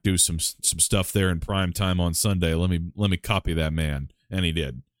Dak do some stuff there in prime time on Sunday. Let me copy that man, and he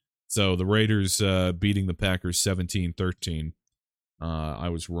did. So the Raiders beating the Packers 17-13. I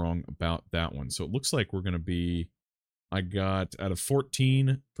was wrong about that one. So it looks like we're going to be. I got out of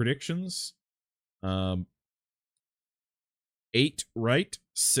 14 predictions, 8 right,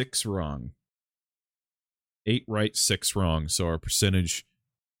 6 wrong. 8 right, 6 wrong. So our percentage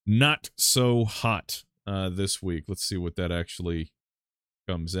not so hot this week. Let's see what that actually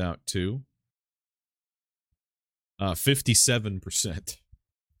comes out to. 57%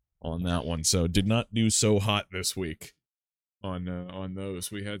 on that one. So did not do so hot this week on those.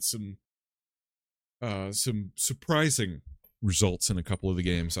 We had some surprising results in a couple of the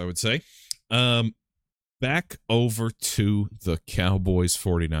games, I would say. Back over to the Cowboys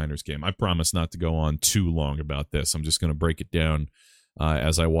 49ers game. I promise not to go on too long about this. I'm just going to break it down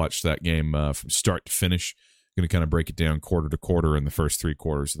as I watch that game from start to finish. Going to kind of break it down quarter to quarter, and the first 3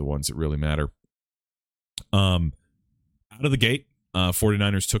 quarters are the ones that really matter. Out of the gate,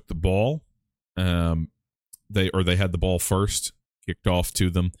 49ers took the ball. They had the ball first, kicked off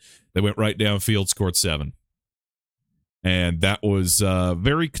to them. They went right downfield, scored 7. And that was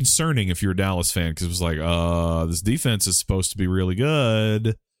very concerning if you're a Dallas fan, because it was like, this defense is supposed to be really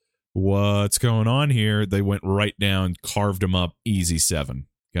good. What's going on here? They went right down, carved them up, easy 7.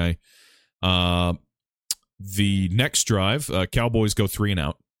 Okay. The next drive, Cowboys go 3 and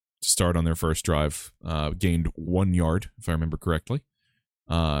out to start on their first drive. Gained 1 yard, if I remember correctly.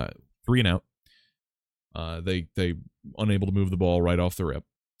 3 and out. They unable to move the ball right off the rip.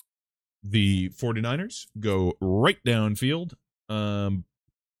 The 49ers go right downfield. 49ers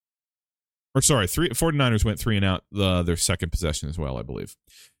went 3 and out their second possession as well, I believe.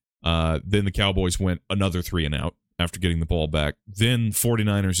 Then the Cowboys went another 3 and out after getting the ball back. Then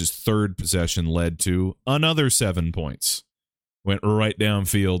 49ers' third possession led to another 7 points. Went right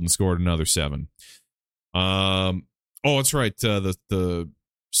downfield and scored another 7. That's right. The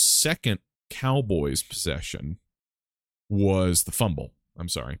second Cowboys possession was the fumble. I'm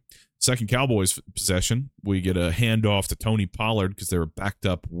sorry. Second Cowboys possession, we get a handoff to Tony Pollard because they were backed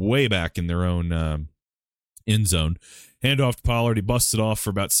up way back in their own end zone. Handoff to Pollard. He busts it off for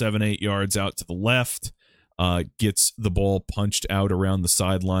about 7-8 yards out to the left. Gets the ball punched out around the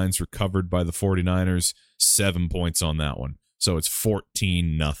sidelines, recovered by the 49ers. 7 points on that one. So it's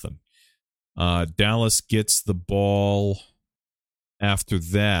 14-0. Dallas gets the ball after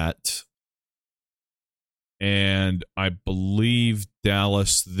that. And I believe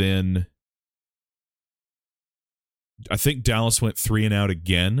Dallas then, I think Dallas went 3 and out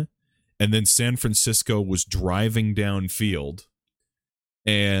again. And then San Francisco was driving downfield.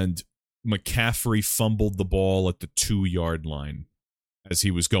 And McCaffrey fumbled the ball at the 2-yard line as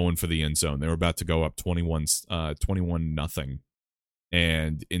he was going for the end zone. They were about to go up 21-0.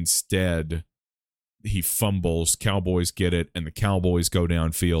 And instead, he fumbles. Cowboys get it, and the Cowboys go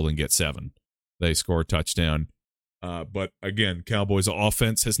downfield and get 7. They score a touchdown. But again, Cowboys'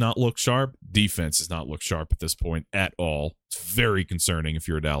 offense has not looked sharp. Defense has not looked sharp at this point at all. It's very concerning if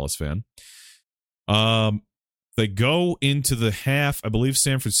you're a Dallas fan. They go into the half. I believe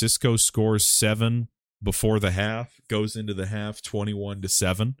San Francisco scores 7 before the half. Goes into the half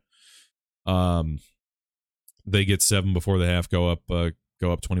 21-7. They get 7 before the half. Go up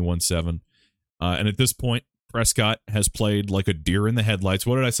 21-7. And at this point, Prescott has played like a deer in the headlights.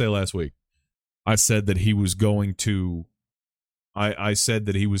 What did I say last week? I said that he was going to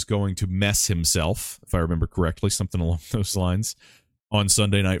mess himself, if I remember correctly, something along those lines, on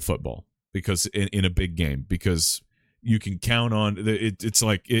Sunday Night Football, because in a big game, because you can count on it. It's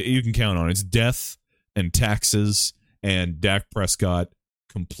like you can count on it's death and taxes and Dak Prescott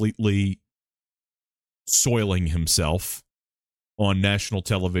completely soiling himself on national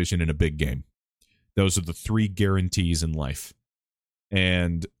television in a big game. Those are the 3 guarantees in life.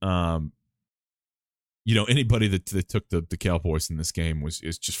 And anybody that took the Cowboys in this game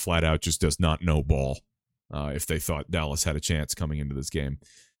is just flat out just does not know ball. If they thought Dallas had a chance coming into this game,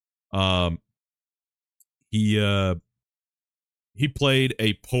 he played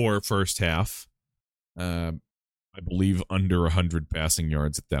a poor first half. I believe under 100 passing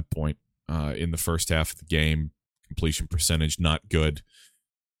yards at that point in the first half of the game. Completion percentage not good,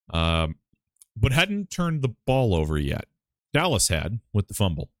 but hadn't turned the ball over yet. Dallas had with the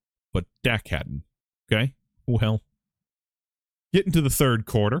fumble, but Dak hadn't. Okay, well, getting to the third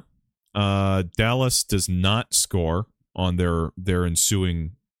quarter, Dallas does not score on their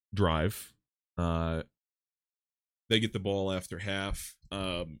ensuing drive. They get the ball after half.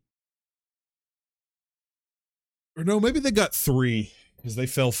 Or no, maybe they got 3 because they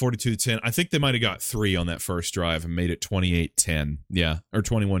fell 42-10. I think they might have got 3 on that first drive and made it 28-10. Yeah, or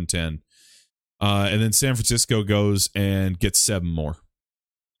 21-10. And then San Francisco goes and gets 7 more.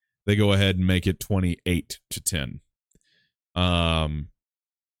 They go ahead and make it 28-10.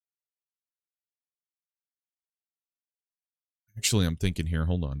 Actually, I'm thinking here.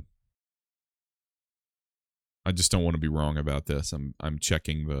 Hold on. I just don't want to be wrong about this. I'm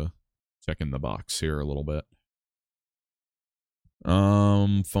checking the box here a little bit.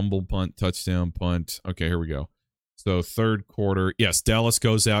 Fumble, punt, touchdown, punt. Okay, here we go. So third quarter, yes, Dallas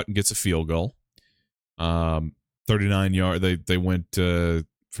goes out and gets a field goal. 39 yard. They went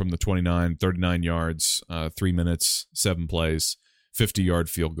from the 29, 39 yards, 3 minutes, 7 plays, 50-yard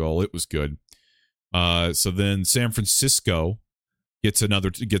field goal. It was good. So then San Francisco gets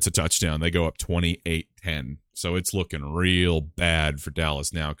a touchdown. They go up 28-10. So it's looking real bad for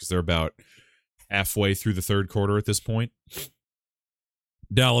Dallas now because they're about halfway through the third quarter at this point.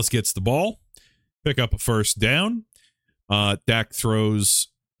 Dallas gets the ball, pick up a first down. Dak throws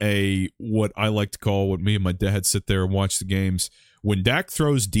what I like to call, what me and my dad sit there and watch the games. When Dak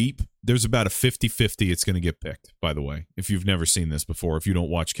throws deep, there's about a 50-50 it's going to get picked, by the way. If you've never seen this before, if you don't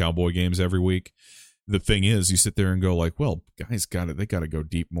watch Cowboy games every week, the thing is, you sit there and go like, well, guys they got to go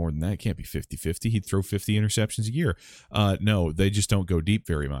deep more than that. It can't be 50-50. He'd throw 50 interceptions a year. No, they just don't go deep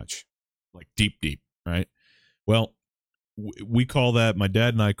very much. Like deep, right? Well, we call that, my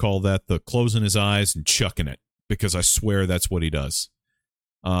dad and I call that the closing his eyes and chucking it, because I swear that's what he does.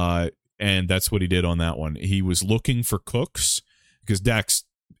 And that's what he did on that one. He was looking for cooks, because Dak's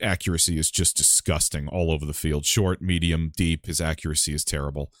accuracy is just disgusting all over the field. Short, medium, deep. His accuracy is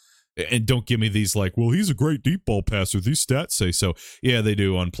terrible. And don't give me these like, well, he's a great deep ball passer. These stats say so. Yeah, they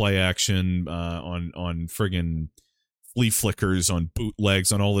do, on play action, on friggin' flea flickers, on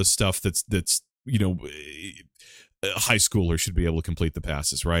bootlegs, on all this stuff that's a high schooler should be able to complete the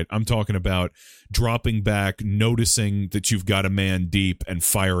passes, right? I'm talking about dropping back, noticing that you've got a man deep, and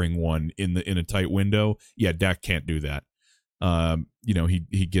firing one in a tight window. Yeah, Dak can't do that.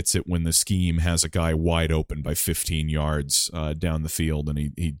 He gets it when the scheme has a guy wide open by 15 yards down the field,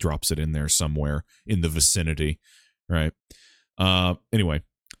 and he drops it in there somewhere in the vicinity, right? Anyway,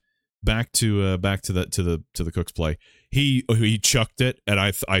 back to the Cooks play. He chucked it, and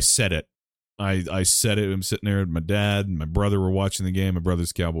I said it. I said it. I'm sitting there with my dad and my brother were watching the game. My brother's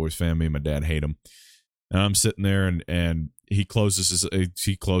a Cowboys fan. Me and my dad hate him. And I'm sitting there, and he closes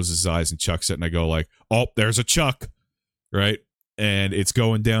his eyes and chucks it, and I go like, "Oh, there's a chuck," right? And it's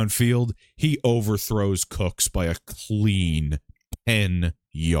going downfield. He overthrows Cooks by a clean 10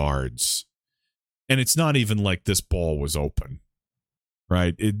 yards, and it's not even like this ball was open,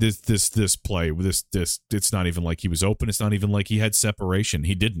 right? This play, it's not even like he was open. It's not even like he had separation.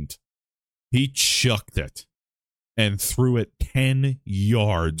 He didn't. He chucked it and threw it 10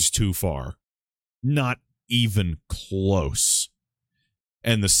 yards too far. Not even close.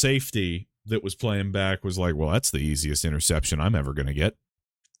 And the safety that was playing back was like, well, that's the easiest interception I'm ever going to get.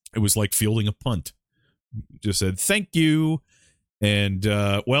 It was like fielding a punt. Just said, thank you. And,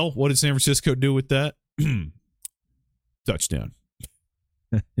 well, what did San Francisco do with that? Touchdown.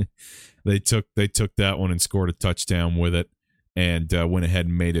 They took that one and scored a touchdown with it. And went ahead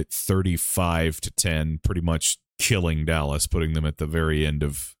and made it 35-10, pretty much killing Dallas, putting them at the very end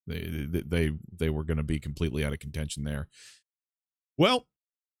of they were going to be completely out of contention there. Well,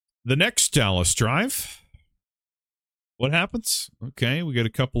 the next Dallas drive, what happens? Okay, we got a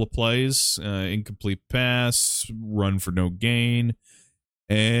couple of plays, incomplete pass, run for no gain,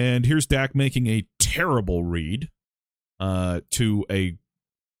 and here's Dak making a terrible read to a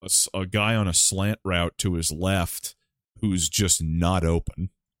guy on a slant route to his left, who's just not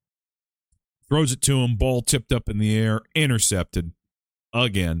open. Throws it to him, ball tipped up in the air, intercepted.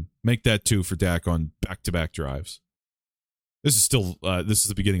 Again, make that 2 for Dak on back-to-back drives. This is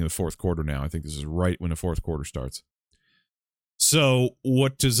the beginning of the fourth quarter now. I think this is right when the fourth quarter starts. So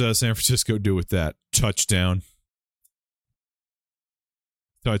what does San Francisco do with that? Touchdown.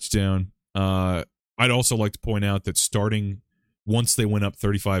 I'd also like to point out that starting once they went up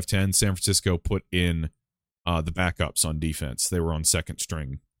 35-10, San Francisco put in the backups on defense. They were on second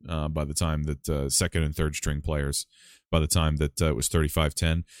string by the time that second and third string players by the time that it was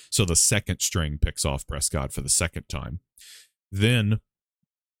 35-10. So the second string picks off Prescott for the second time. Then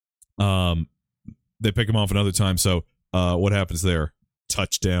they pick him off another time. So what happens there?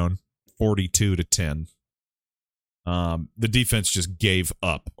 Touchdown, 42-10. The defense just gave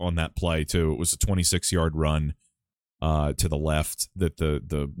up on that play too. It was a 26-yard run to the left that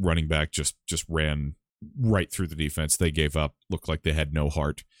the running back just ran right through the defense. They gave up. Looked like they had no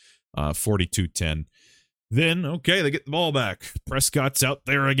heart. 42-10. Then, okay, they get the ball back. Prescott's out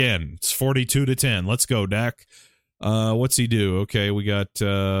there again. It's 42-10. Let's go, Dak. What's he do? Okay, we got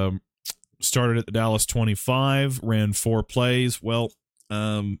started at the Dallas 25, ran 4 plays. Well,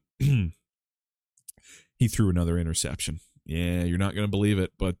 he threw another interception. Yeah, you're not going to believe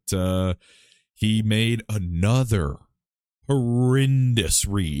it, but he made another horrendous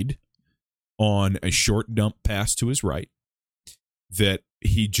read on a short dump pass to his right that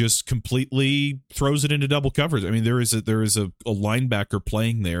he just completely throws it into double coverage. I mean, there is a linebacker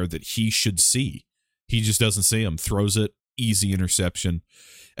playing there that he should see. He just doesn't see him. Throws it, easy interception.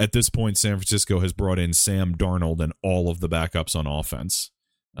 At this point, San Francisco has brought in Sam Darnold and all of the backups on offense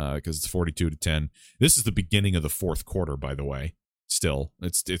because it's 42-10. This is the beginning of the fourth quarter, by the way. Still,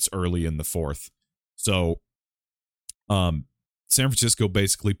 it's early in the fourth. So, San Francisco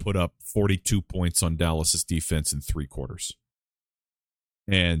basically put up 42 points on Dallas's defense in 3 quarters.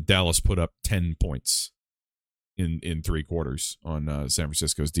 And Dallas put up 10 points in 3 quarters on San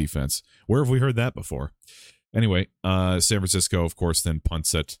Francisco's defense. Where have we heard that before? Anyway, San Francisco, of course, then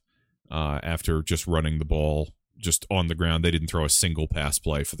punts it after just running the ball just on the ground. They didn't throw a single pass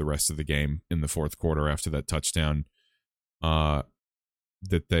play for the rest of the game in the fourth quarter after that touchdown that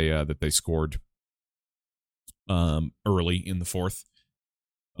they scored early in the fourth.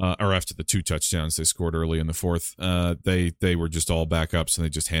 Or after the 2 touchdowns they scored early in the fourth. They were just all backups, and they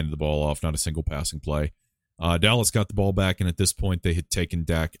just handed the ball off, not a single passing play. Dallas got the ball back, and at this point, they had taken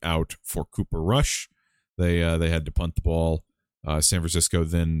Dak out for Cooper Rush. They had to punt the ball. San Francisco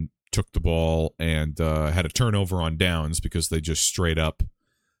then took the ball and had a turnover on downs because they just straight up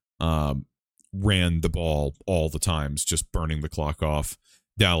ran the ball all the times, just burning the clock off.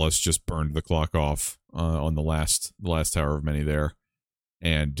 Dallas just burned the clock off on the last however many there.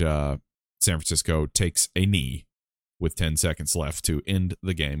 And San Francisco takes a knee with 10 seconds left to end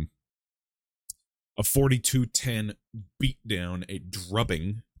the game. A 42-10 beatdown, a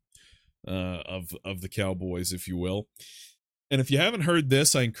drubbing of the Cowboys, if you will. And if you haven't heard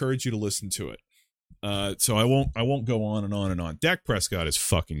this, I encourage you to listen to it. So I won't go on and on and on. Dak Prescott is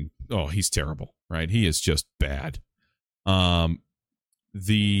he's terrible, right? He is just bad. I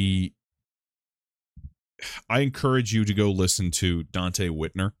encourage you to go listen to Dante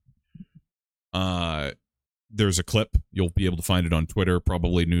Whitner. There's a clip. You'll be able to find it on Twitter,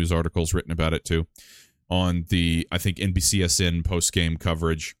 probably news articles written about it too, on the, I think, NBCSN post-game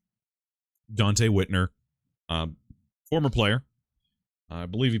coverage. Dante Whitner, former player. I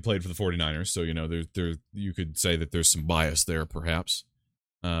believe he played for the 49ers, so, there you could say that there's some bias there, perhaps.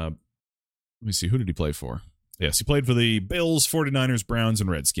 Let me see, who did he play for? Yes, he played for the Bills, 49ers, Browns, and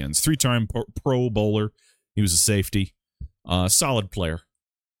Redskins. 3-time Pro Bowler. He was a safety. Solid player,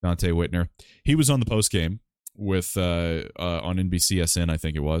 Dante Whitner. He was on the postgame with on NBCSN, I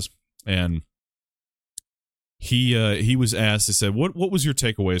think it was, and he was asked. They said, "What was your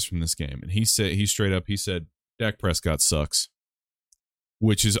takeaways from this game?" And he said, "Dak Prescott sucks."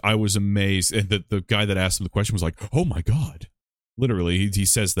 Which is, I was amazed, and the guy that asked him the question was like, "Oh my God!" Literally, he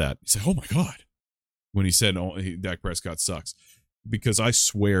says that. He said, "Oh my God," when he said, "Dak Prescott sucks," because I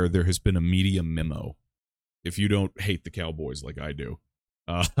swear there has been a media memo. If you don't hate the Cowboys like I do,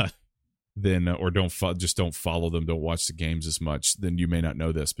 then or don't follow them, don't watch the games as much, then you may not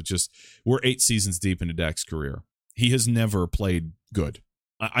know this. But we're 8 seasons deep into Dak's career. He has never played good.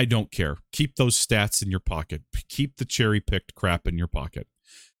 I don't care. Keep those stats in your pocket. Keep the cherry-picked crap in your pocket.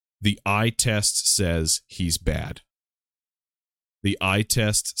 The eye test says he's bad. The eye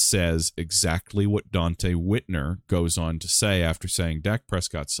test says exactly what Dante Whitner goes on to say after saying Dak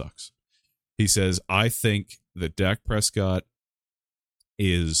Prescott sucks. He says, "I think that Dak Prescott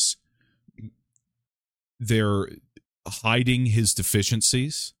they're hiding his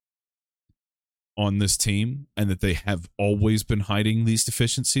deficiencies on this team, and that they have always been hiding these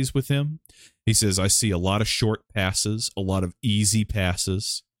deficiencies with him." He says, "I see a lot of short passes, a lot of easy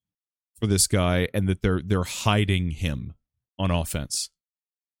passes for this guy, and that they're hiding him on offense."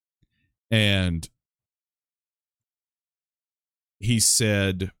 And he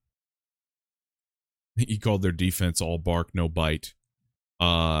said he called their defense all bark, no bite.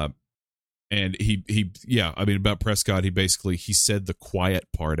 And about Prescott, he said the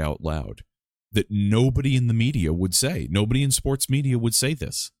quiet part out loud that nobody in the media would say. Nobody in sports media would say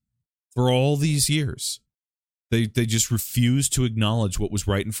this for all these years. They just refused to acknowledge what was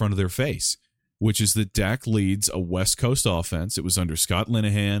right in front of their face, which is that Dak leads a West Coast offense. It was under Scott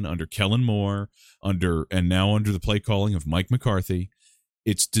Linehan, under Kellen Moore, and now under the play calling of Mike McCarthy.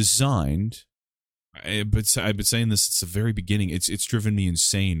 It's designed, but I've been saying this since the very beginning. It's driven me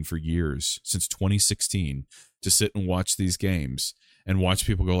insane for years, since 2016, to sit and watch these games and watch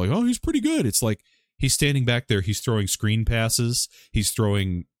people go like, "Oh, he's pretty good." It's like he's standing back there. He's throwing screen passes. He's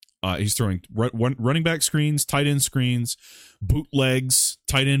throwing running back screens, tight end screens, bootlegs,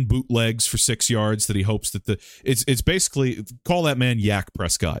 tight end bootlegs for 6 yards that he hopes that it's basically, call that man Yak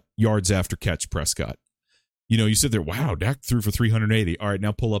Prescott, yards after catch Prescott. You sit there, wow, Dak threw for 380. All right,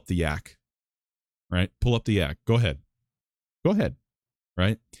 now pull up the Yak. Right? Pull up the Yak. Go ahead.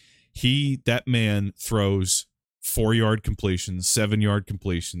 Right? That man throws 4-yard completion, 7-yard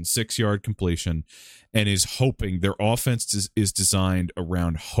completion, 6-yard completion, and is hoping. Their offense is designed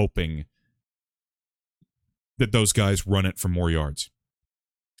around hoping that those guys run it for more yards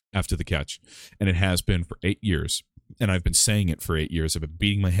after the catch. And it has been for 8 years. And I've been saying it for 8 years. I've been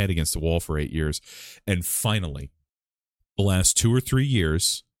beating my head against the wall for 8 years. And finally, the last 2 or 3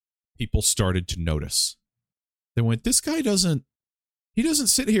 years, people started to notice. They went, this guy doesn't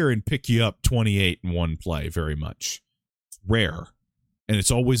sit here and pick you up 28 in one play very much. It's rare. And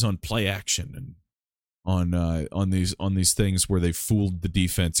it's always on play action and on these things where they fooled the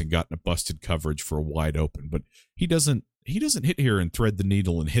defense and gotten a busted coverage for a wide open. But he doesn't hit here and thread the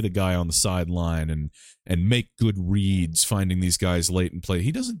needle and hit a guy on the sideline and make good reads finding these guys late in play.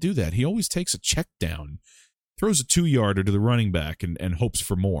 He doesn't do that. He always takes a check down, throws a 2-yarder to the running back and hopes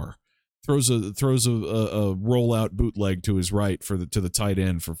for more. Throws a rollout bootleg to his right to the tight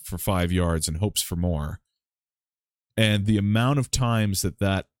end for 5 yards and hopes for more. And the amount of times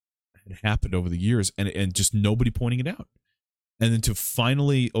that had happened over the years, and just nobody pointing it out. And then to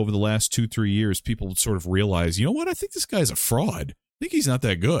finally, over the last 2-3 years, people sort of realize, you know what? I think this guy's a fraud. I think he's not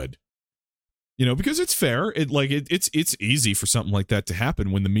that good. Because it's fair. It's easy for something like that to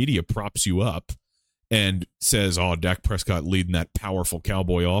happen when the media props you up and says, "Oh, Dak Prescott leading that powerful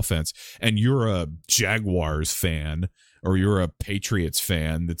Cowboy offense," and you're a Jaguars fan or you're a Patriots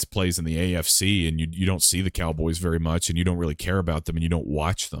fan that plays in the AFC, and you don't see the Cowboys very much, and you don't really care about them, and you don't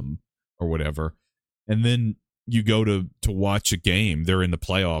watch them or whatever, and then you go to watch a game. They're in the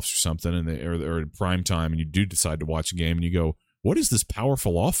playoffs or something, and or in prime time, and you do decide to watch a game, and you go, "What is this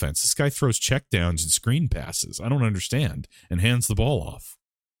powerful offense? This guy throws checkdowns and screen passes. I don't understand," and hands the ball off.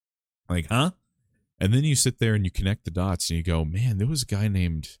 Like, huh? And then you sit there and you connect the dots and you go, "Man, there was a guy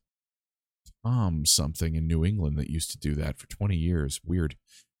named Tom something in New England that used to do that for 20 years. Weird."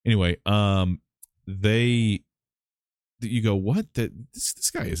 Anyway, you go, "What?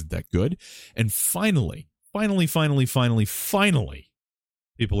 This guy isn't that good." And finally,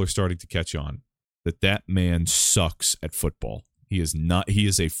 people are starting to catch on that man sucks at football. He is not. He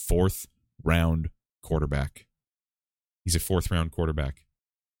is a 4th round quarterback. He's a 4th round quarterback.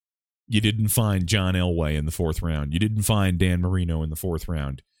 You didn't find John Elway in the 4th round. You didn't find Dan Marino in the 4th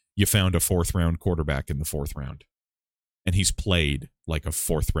round. You found a 4th round quarterback in the 4th round. And he's played like a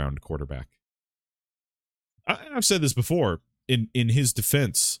 4th round quarterback. I've said this before. In his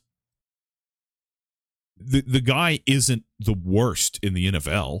defense, the guy isn't the worst in the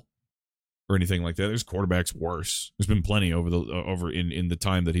NFL or anything like that. There's quarterbacks worse. There's been plenty over in the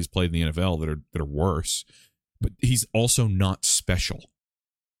time that he's played in the NFL that are worse. But he's also not special.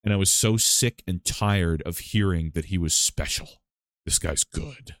 And I was so sick and tired of hearing that he was special. This guy's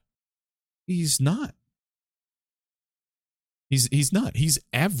good. He's not. He's not. He's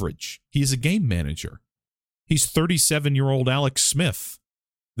average. He's a game manager. He's 37-year-old Alex Smith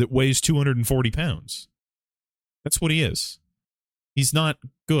that weighs 240 pounds. That's what he is. He's not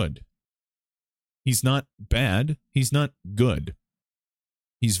good. He's not bad. He's not good.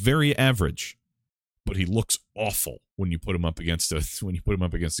 He's very average. But he looks awful when you put him up against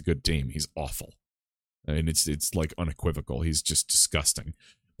a good team. He's awful, and it's like unequivocal. He's just disgusting.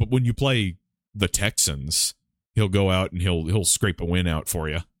 But when you play the Texans, he'll go out and he'll scrape a win out for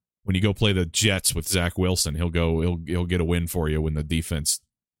you. When you go play the Jets with Zach Wilson, he'll get a win for you when the defense,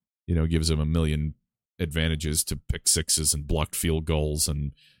 gives him a million advantages to pick sixes and blocked field goals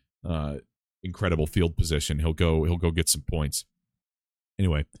and incredible field position. He'll go get some points.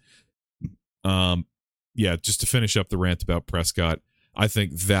 Anyway. Just to finish up the rant about Prescott, I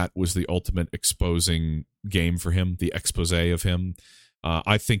think that was the ultimate exposing game for him, the expose of him.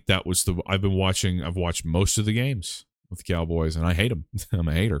 I think that was I've watched most of the games with the Cowboys, and I hate him. I'm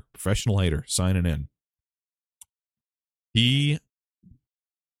a hater, professional hater, signing in.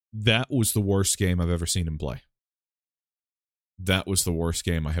 That was the worst game I've ever seen him play. That was the worst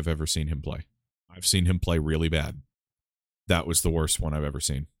game I have ever seen him play. I've seen him play really bad. That was the worst one I've ever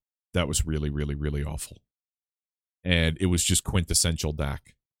seen. That was really, really, really awful. And it was just quintessential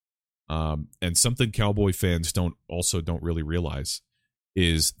Dak. And something Cowboy fans don't really realize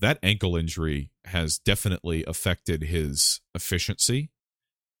is that ankle injury has definitely affected his efficiency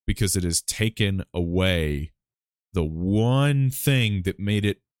because it has taken away the one thing that made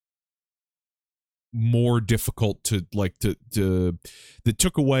it more difficult that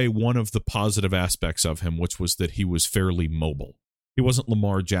took away one of the positive aspects of him, which was that he was fairly mobile. He wasn't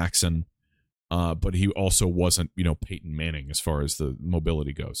Lamar Jackson, but he also wasn't, Peyton Manning as far as the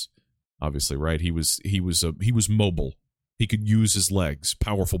mobility goes. Obviously, right? He was mobile. He could use his legs,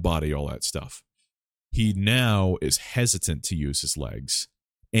 powerful body, all that stuff. He now is hesitant to use his legs,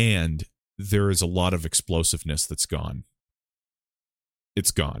 and there is a lot of explosiveness that's gone.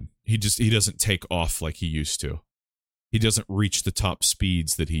 It's gone. He doesn't take off like he used to. He doesn't reach the top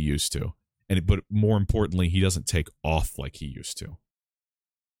speeds that he used to. But more importantly, he doesn't take off like he used to.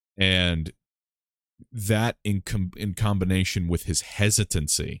 And that in combination with his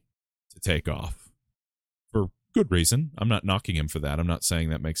hesitancy to take off, for good reason. I'm not knocking him for that. I'm not saying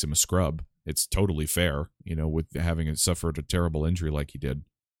that makes him a scrub. It's totally fair, with having suffered a terrible injury like he did.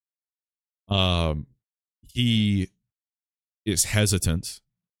 He is hesitant,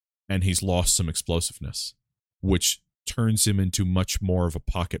 and he's lost some explosiveness, which turns him into much more of a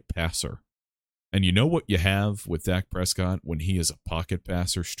pocket passer. And you know what you have with Dak Prescott when he is a pocket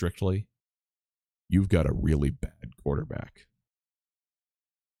passer strictly? You've got a really bad quarterback.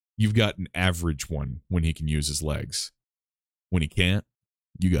 You've got an average one when he can use his legs. When he can't,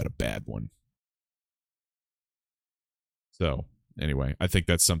 you got a bad one. So, anyway, I think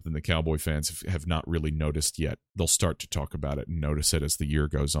that's something the Cowboy fans have not really noticed yet. They'll start to talk about it and notice it as the year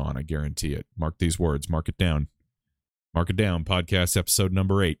goes on. I guarantee it. Mark these words. Mark it down. Mark it down. Podcast episode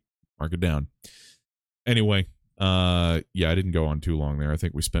number 8. Mark it down. Anyway, I didn't go on too long there. I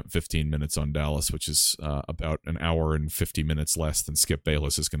think we spent 15 minutes on Dallas, which is about an hour and 50 minutes less than Skip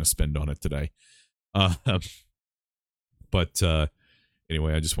Bayless is going to spend on it today. But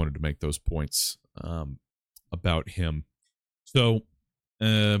anyway, I just wanted to make those points about him. So,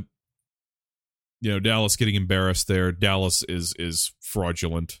 Dallas getting embarrassed there. Dallas is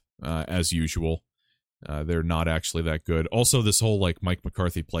fraudulent as usual. They're not actually that good. Also, this whole Mike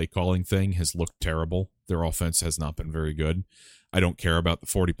McCarthy play calling thing has looked terrible. Their offense has not been very good. I don't care about the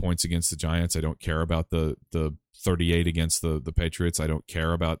 40 points against the Giants. I don't care about the 38 against the Patriots. I don't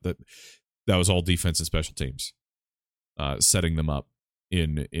care about that. That was all defense and special teams, setting them up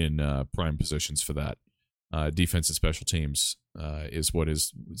in prime positions for that. Defense and special teams is what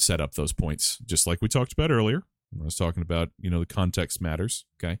has set up those points, just like we talked about earlier. I was talking about, the context matters.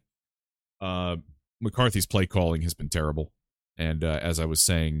 Okay. McCarthy's play calling has been terrible. And as I was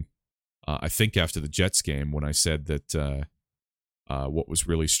saying, I think after the Jets game, when I said that what was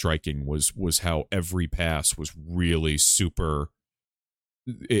really striking was how every pass was really super.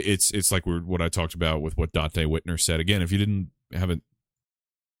 It's like what I talked about with what Dante Whitner said. Again, if you haven't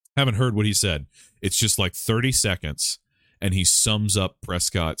heard what he said, it's just like 30 seconds, and he sums up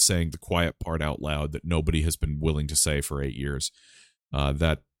Prescott saying the quiet part out loud that nobody has been willing to say for 8 years.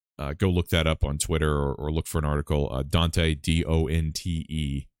 Go look that up on Twitter or look for an article. Dante,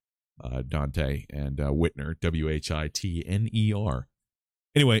 Donte, Dante, and Whitner, Whitner.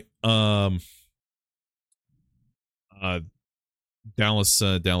 Anyway,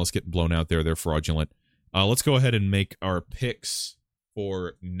 Dallas getting blown out there. They're fraudulent. Let's go ahead and make our picks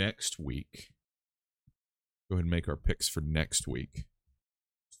for next week. Go ahead and make our picks for next week.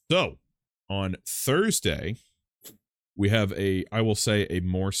 So, on Thursday, we have I will say, a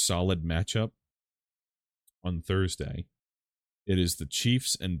more solid matchup on Thursday. It is the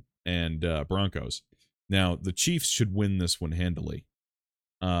Chiefs and Broncos. Now, the Chiefs should win this one handily.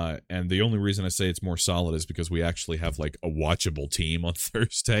 And the only reason I say it's more solid is because we actually have a watchable team on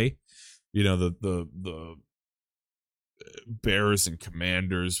Thursday. The Bears and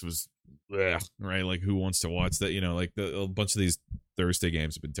Commanders was right. Who wants to watch that? A bunch of these Thursday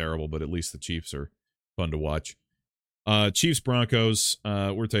games have been terrible, but at least the Chiefs are fun to watch. Chiefs Broncos.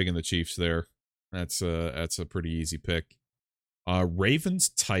 We're taking the Chiefs there. That's a pretty easy pick. Ravens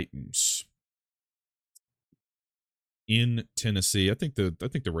Titans in Tennessee. I think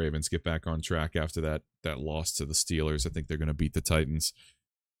the Ravens get back on track after that loss to the Steelers. I think they're going to beat the Titans.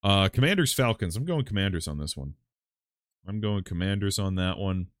 Commanders Falcons. I'm going Commanders on this one. I'm going Commanders on that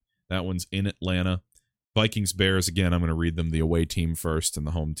one. That one's in Atlanta. Vikings Bears. Again, I'm going to read them the away team first and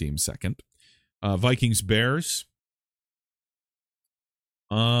the home team second. Vikings Bears.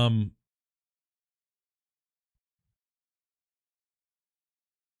 The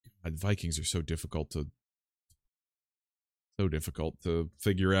Vikings are so difficult to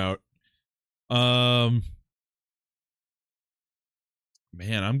figure out. Man,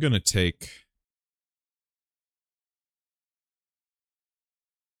 I'm gonna take.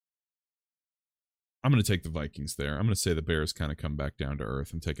 the Vikings there. I'm gonna say the Bears kind of come back down to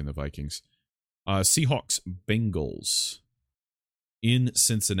earth. I'm taking the Vikings. Seahawks Bengals in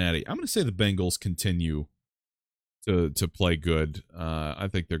Cincinnati. I'm gonna say the Bengals continue to play good. I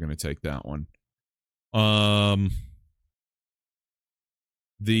think they're going to take that one.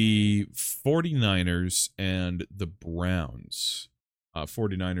 The 49ers and the Browns.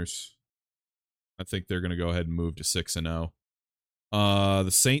 49ers, I think they're going to go ahead and move to 6-0. The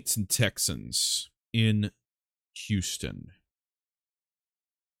Saints and Texans in Houston.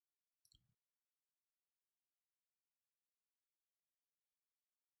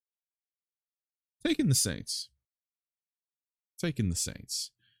 Taking the Saints.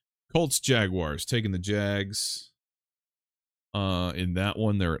 Colts Jaguars, taking the Jags. In that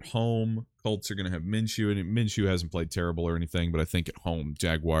one, they're at home. Colts are going to have Minshew, and Minshew hasn't played terrible or anything, but I think at home,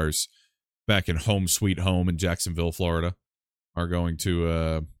 Jaguars back in home sweet home in Jacksonville, Florida, are going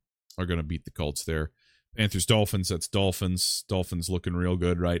to beat the Colts there. Panthers Dolphins, that's Dolphins. Dolphins looking real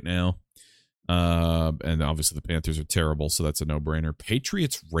good right now. And obviously the Panthers are terrible, so that's a no-brainer.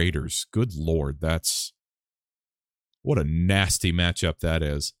 Patriots Raiders, good Lord, what a nasty matchup that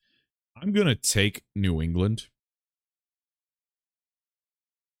is. I'm going to take New England.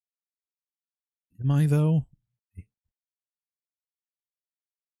 Am I, though?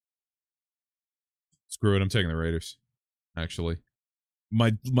 Screw it. I'm taking the Raiders, actually.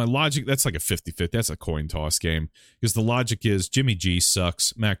 my logic, that's like a 50-50. That's a coin toss game because the logic is Jimmy G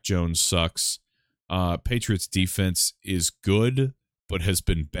sucks. Mac Jones sucks. Patriots defense is good, but has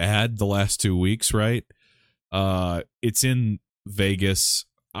been bad the last 2 weeks, right? It's in Vegas.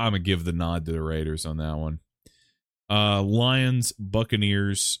 I'm going to give the nod to the Raiders on that one. Lions,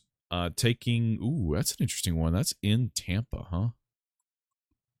 Buccaneers, taking... Ooh, that's an interesting one. That's in Tampa, huh?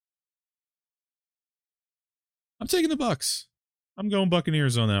 I'm taking the Bucs. I'm going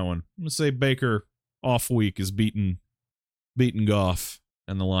Buccaneers on that one. I'm going to say Baker off week is beating Goff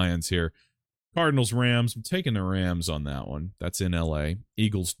and the Lions here. Cardinals, Rams. I'm taking the Rams on that one. That's in LA.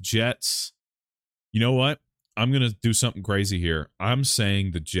 Eagles, Jets. You know what? I'm going to do something crazy here. I'm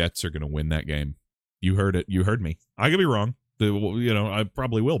saying the Jets are going to win that game. You heard it. You heard me. I could be wrong. I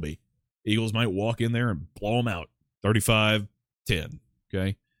probably will be. Eagles might walk in there and blow them out. 35-10.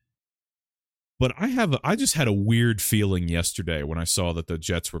 Okay. But I just had a weird feeling yesterday when I saw that the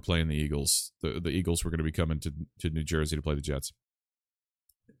Jets were playing the Eagles. The Eagles were going to be coming to New Jersey to play the Jets.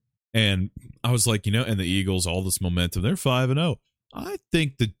 And I was like, and the Eagles, all this momentum, they're 5-0. I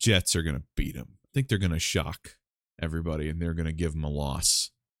think the Jets are going to beat them. I think they're going to shock everybody, and they're going to give them a loss.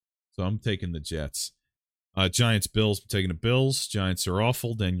 So I'm taking the Jets. Giants, Bills, I'm taking the Bills. Giants are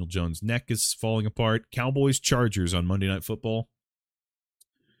awful. Daniel Jones' neck is falling apart. Cowboys, Chargers on Monday Night Football.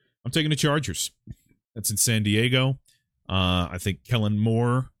 I'm taking the Chargers. That's in San Diego. I think Kellen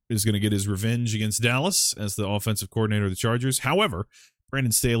Moore is going to get his revenge against Dallas as the offensive coordinator of the Chargers. However,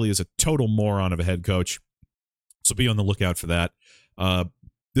 Brandon Staley is a total moron of a head coach, so be on the lookout for that.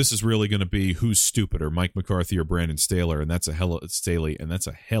 This is really going to be who's stupider, Mike McCarthy or Brandon Staley, and that's a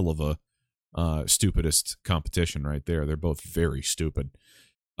hell of a stupidest competition right there. They're both very stupid.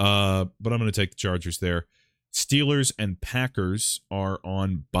 But I'm going to take the Chargers there. Steelers and Packers are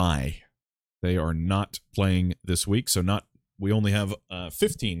on bye. They are not playing this week, so we only have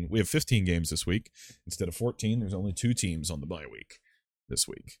 15. We have 15 games this week instead of 14. There's only 2 teams on the bye week this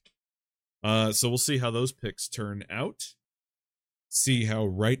week. So we'll see how those picks turn out. See how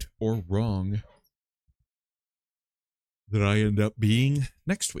right or wrong that I end up being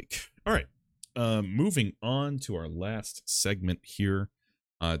next week. All right. Moving on to our last segment here.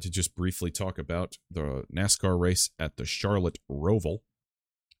 To just briefly talk about the NASCAR race at the Charlotte ROVAL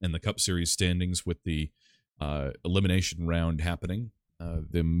and the Cup Series standings with the elimination round happening,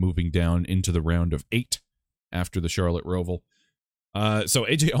 them moving down into the round of 8 after the Charlotte ROVAL. So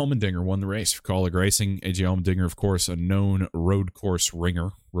AJ Allmendinger won the race for Kaulig Racing. AJ Allmendinger, of course, a known road course racer,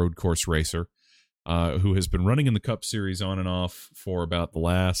 who has been running in the Cup Series on and off for about the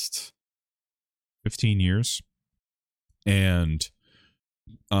last 15 years. And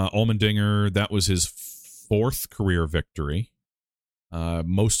Allmendinger, that was his 4th career victory.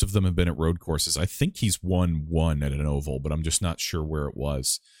 Most of them have been at road courses. I think he's won one at an oval, but I'm just not sure where it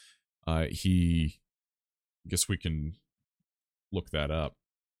was. I guess we can look that up.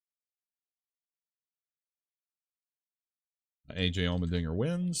 AJ Allmendinger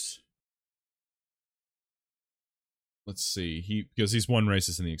wins. Let's see. Because he's won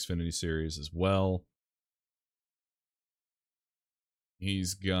races in the Xfinity Series as well.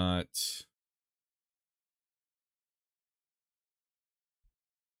 He's got...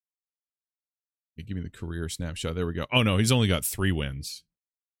 Give me the career snapshot. There we go. Oh, no, he's only got 3 wins,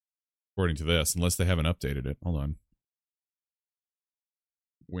 according to this, unless they haven't updated it. Hold on.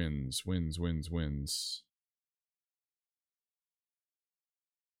 Wins.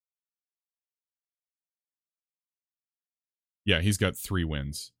 Yeah, he's got 3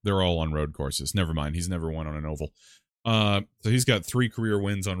 wins. They're all on road courses. Never mind. He's never won on an oval. So he's got 3 career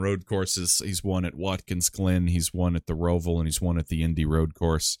wins on road courses. He's won at Watkins Glen, he's won at the ROVAL, and he's won at the Indy Road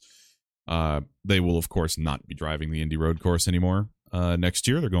Course. They will, of course, not be driving the Indy Road Course anymore next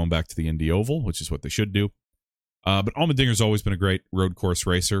year. They're going back to the Indy Oval, which is what they should do. But Allmendinger's always been a great road course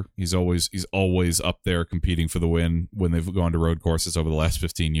racer. He's always up there competing for the win when they've gone to road courses over the last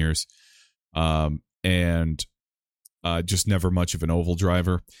 15 years. And just never much of an oval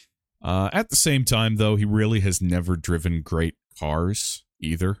driver. At the same time, though, he really has never driven great cars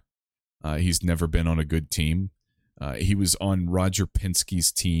either. He's never been on a good team. He was on Roger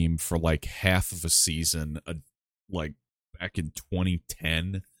Penske's team for like half of a season, like back in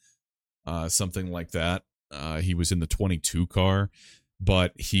 2010, something like that. He was in the 22 car,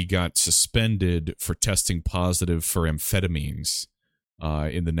 but he got suspended for testing positive for amphetamines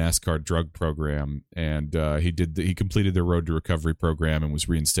in the NASCAR drug program, and he completed the Road to Recovery program and was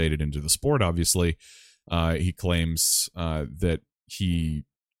reinstated into the sport. Obviously, he claims that he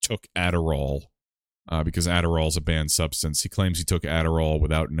took Adderall because Adderall is a banned substance. He claims he took Adderall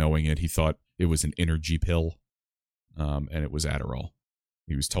without knowing it. He thought it was an energy pill, and it was Adderall.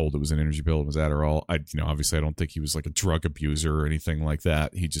 He was told it was an energy pill. It was Adderall. Obviously, I don't think he was like a drug abuser or anything like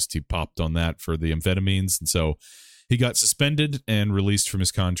that. He popped on that for the amphetamines, and so he got suspended and released from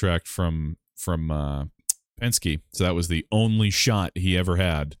his contract from Penske. So that was the only shot he ever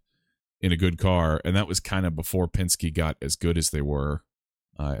had in a good car, and that was kind of before Penske got as good as they were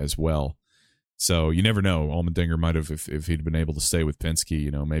as well. So you never know. Allmendinger might have, if he'd been able to stay with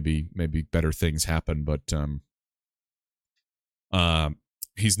Penske, maybe better things happen. But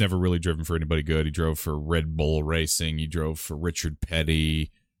he's never really driven for anybody good. He drove for Red Bull Racing. He drove for Richard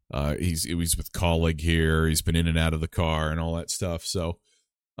Petty. He was with Colleague here. He's been in and out of the car and all that stuff. So,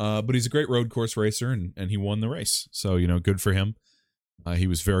 but he's a great road course racer, and he won the race. So, good for him. He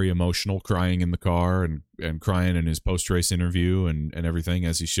was very emotional, crying in the car and crying in his post-race interview and everything,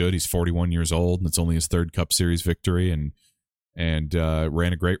 as he should. He's 41 years old, and it's only his third Cup Series victory, and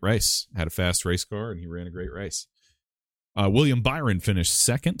ran a great race. Had a fast race car, and he ran a great race. William Byron finished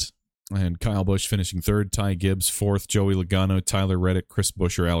second, and Kyle Busch finishing third. Ty Gibbs fourth. Joey Logano, Tyler Reddick, Chris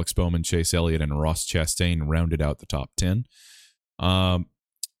Buescher, Alex Bowman, Chase Elliott, and Ross Chastain rounded out the top 10.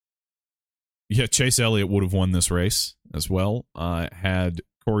 Chase Elliott would have won this race as well had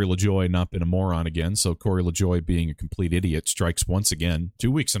Corey LaJoie not been a moron again. So Corey LaJoie, being a complete idiot, strikes once again 2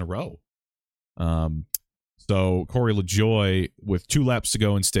 weeks in a row. So Corey LaJoie, with 2 laps to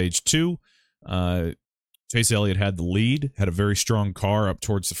go in stage 2, Chase Elliott had the lead, had a very strong car up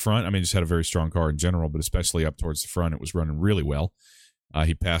towards the front. I mean, just had a very strong car in general, but especially up towards the front. It was running really well.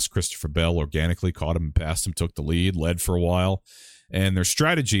 He passed Christopher Bell organically, caught him and passed him, took the lead, led for a while. And their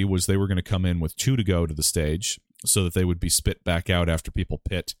strategy was they were going to come in with 2 to go to the stage so that they would be spit back out after people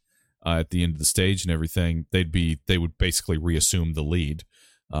pit at the end of the stage and everything. They would basically reassume the lead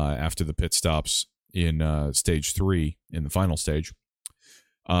after the pit stops in stage 3 in the final stage.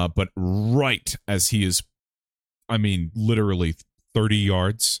 But right as he is, literally 30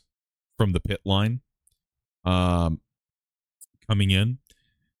 yards from the pit line, coming in,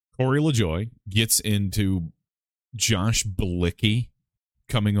 Corey LaJoie gets into Josh Bilicki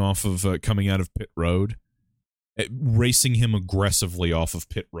coming out of pit road, racing him aggressively off of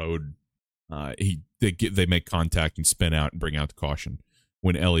pit road. They make contact and spin out and bring out the caution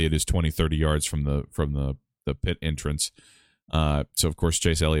when Elliott is 20, 30 yards from the pit entrance. So of course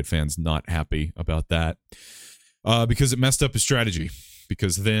Chase Elliott fans not happy about that because it messed up his strategy.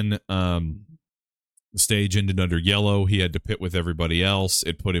 Because then the stage ended under yellow. He had to pit with everybody else.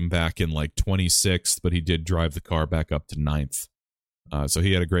 It put him back in like 26th, but he did drive the car back up to 9th. So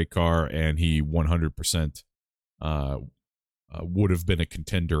he had a great car, and he 100% would have been a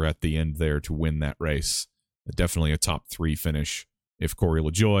contender at the end there to win that race. Definitely a top 3 finish if Corey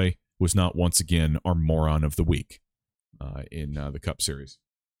LaJoie was not once again our moron of the week in the Cup Series.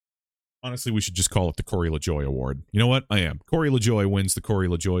 Honestly, we should just call it the Corey LaJoie Award. You know what? I am. Corey LaJoie wins the Corey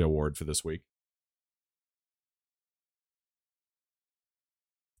LaJoie Award for this week.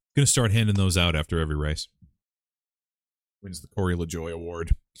 Going to start handing those out after every race. Wins the Corey LaJoie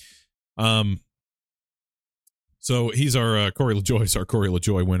Award. So he's our Corey LaJoie's our Corey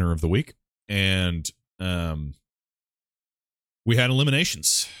LaJoie winner of the week, and we had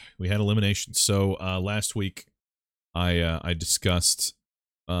eliminations. So last week, I discussed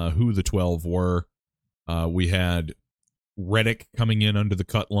who the 12 were. We had Reddick coming in under the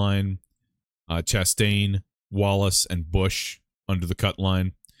cut line, Chastain, Wallace, and Busch under the cut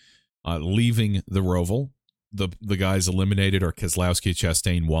line. Leaving the ROVAL, the guys eliminated are Keselowski,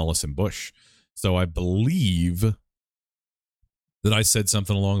 Chastain, Wallace, and Busch. So I believe that I said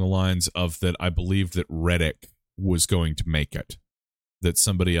something along the lines of that I believed that Reddick was going to make it, that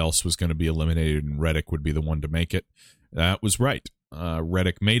somebody else was going to be eliminated and Reddick would be the one to make it. That was right.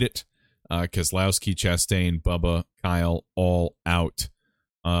 Reddick made it. Keselowski, Chastain, Bubba, Kyle, all out.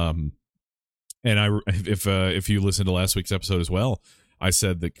 And if you listened to last week's episode as well, I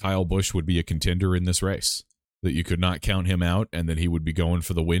said that Kyle Busch would be a contender in this race, that you could not count him out, and that he would be going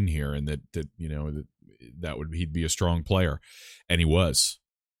for the win here, and he'd be a strong player, and he was.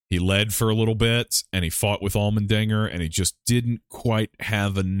 He led for a little bit, and he fought with Allmendinger, and he just didn't quite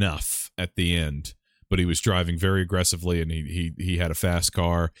have enough at the end. But he was driving very aggressively, and he had a fast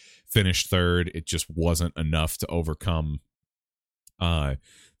car, finished third. It just wasn't enough to overcome the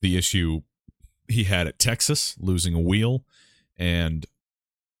issue he had at Texas, losing a wheel, and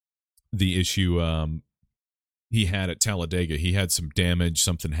the issue he had at Talladega. He had some damage,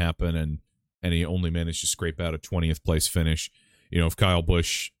 something happened, and he only managed to scrape out a 20th place finish. If Kyle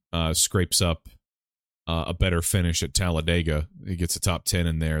Busch scrapes up a better finish at Talladega, he gets a top 10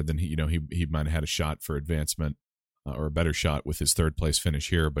 in there, then he might have had a shot for advancement or a better shot with his third place finish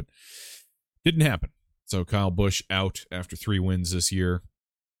here, but didn't happen. So Kyle Busch out after 3 wins this year.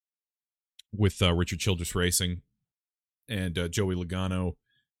 with Richard Childress Racing and Joey Logano,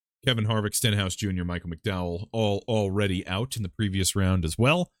 Kevin Harvick, Stenhouse Jr., Michael McDowell, all already out in the previous round as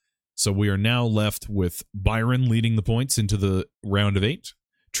well. So we are now left with Byron leading the points into the round of 8,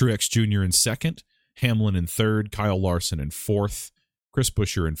 Truex Jr. in second, Hamlin in third, Kyle Larson in fourth, Chris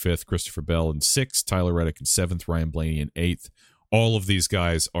Buescher in fifth, Christopher Bell in sixth, Tyler Reddick in seventh, Ryan Blaney in eighth. All of these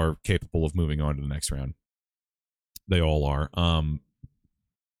guys are capable of moving on to the next round. They all are.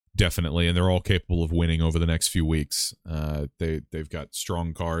 Definitely, and they're all capable of winning over the next few weeks. They've got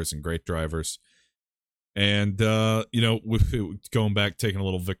strong cars and great drivers. And, going back, taking a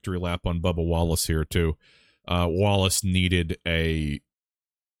little victory lap on Bubba Wallace here, too. Wallace needed a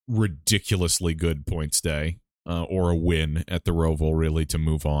ridiculously good points day or a win at the ROVAL, really, to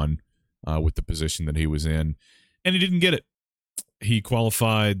move on with the position that he was in. And he didn't get it. He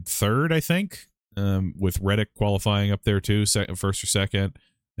qualified third, I think, with Reddick qualifying up there, too, first or second,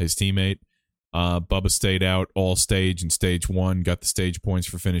 his teammate. Bubba stayed out all stage and stage 1, got the stage points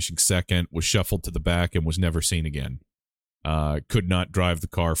for finishing second, was shuffled to the back, and was never seen again. Could not drive the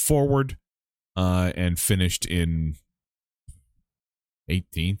car forward, and finished in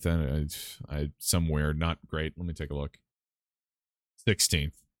 18th, somewhere, not great. Let me take a look.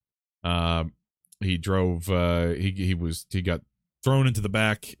 16th. He drove, he got thrown into the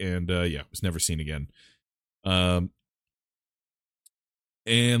back and, was never seen again. And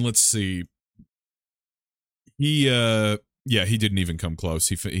let's see. He didn't even come close.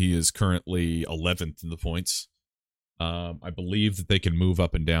 He is currently 11th in the points. I believe that they can move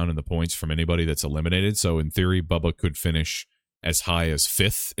up and down in the points from anybody that's eliminated. So in theory, Bubba could finish as high as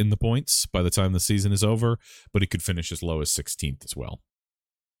 5th in the points by the time the season is over, but he could finish as low as 16th as well.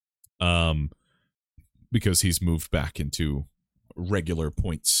 Because he's moved back into regular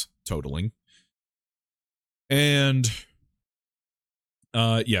points totaling. And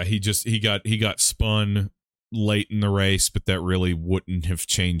he got spun late in the race, but that really wouldn't have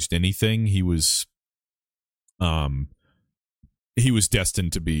changed anything. He was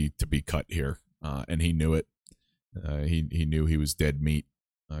destined to be cut here, and he knew it. He knew he was dead meat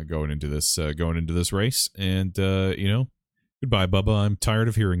going into this race, and goodbye, Bubba. I'm tired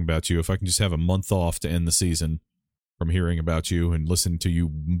of hearing about you. If I can just have a month off to end the season from hearing about you and listen to you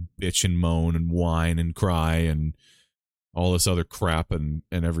bitch and moan and whine and cry and all this other crap and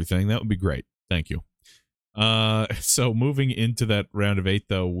everything, that would be great. Thank you. So moving into that round of 8,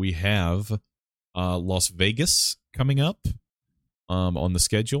 though, we have Las Vegas coming up on the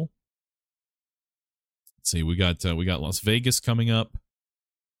schedule. Let's see, we got Las Vegas coming up.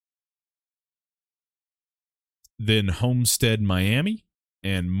 Then Homestead, Miami,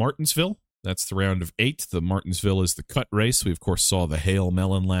 and Martinsville. That's the round of 8. The Martinsville is the cut race. We, of course, saw the Hail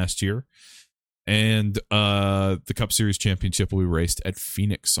Melon last year. And the Cup Series Championship will be raced at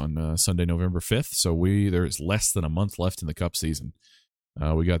Phoenix on Sunday, November 5th. So there's less than a month left in the Cup season.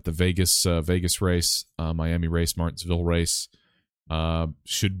 We got the Vegas race, Miami race, Martinsville race.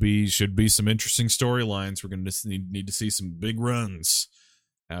 Should be some interesting storylines. We're going to need to see some big runs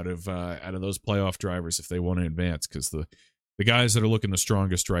out of those playoff drivers if they want to advance, because the guys that are looking the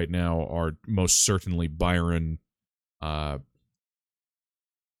strongest right now are most certainly Byron and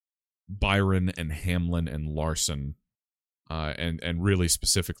Hamlin and Larson, and really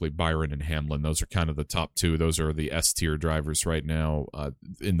specifically Byron and Hamlin. Those are kind of the top two. Those are the S tier drivers right now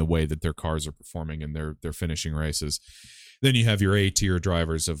in the way that their cars are performing in their finishing races. Then you have your A tier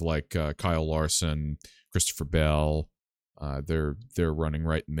drivers of like Kyle Larson, Christopher Bell. They're running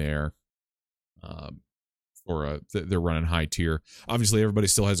right in there. They're running high tier. Obviously, everybody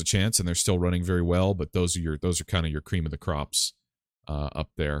still has a chance, and they're still running very well. But those are kind of your cream of the crops up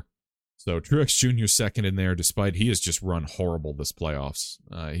there. So Truex Jr. second in there, despite he has just run horrible this playoffs.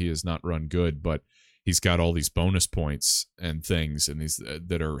 He has not run good, but he's got all these bonus points and things, and these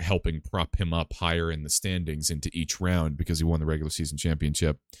that are helping prop him up higher in the standings into each round because he won the regular season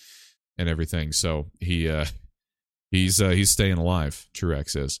championship and everything. So he's staying alive.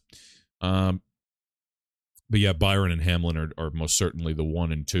 Truex is. But yeah, Byron and Hamlin are most certainly the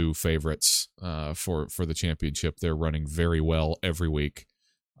 1 and 2 favorites for the championship. They're running very well every week.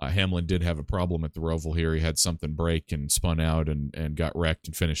 Hamlin did have a problem at the ROVAL here. He had something break and spun out and got wrecked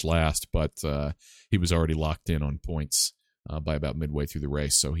and finished last, but he was already locked in on points by about midway through the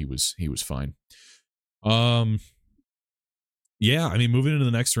race, so he was fine. Yeah, I mean, moving into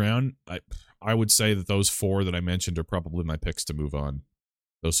the next round, I would say that those 4 that I mentioned are probably my picks to move on.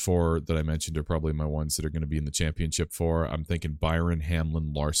 Those 4 that I mentioned are probably my ones that are going to be in the championship for. I'm thinking Byron,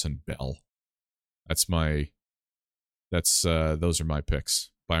 Hamlin, Larson, Bell. Those are my picks.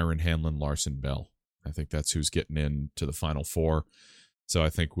 Byron, Hamlin, Larson, Bell. I think that's who's getting into the final 4. So I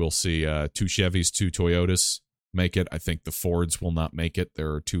think we'll see 2 Chevys, 2 Toyotas make it. I think the Fords will not make it.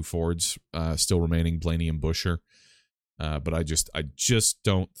 There are 2 Fords still remaining, Blaney and Buescher. But I just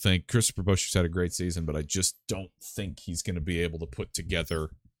don't think Christopher Buescher's had a great season, but I just don't think he's going to be able to put together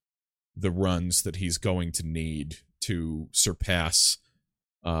the runs that he's going to need to surpass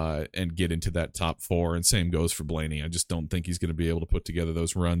and get into that top 4. And same goes for Blaney. I just don't think he's going to be able to put together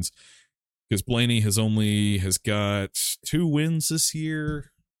those runs because Blaney has got 2 wins this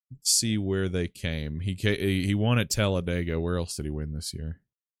year. Let's see where they came. He won at Talladega. Where else did he win this year?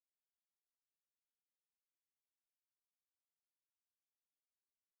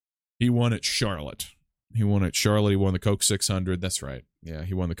 He won at Charlotte. He won the Coke 600. That's right. Yeah,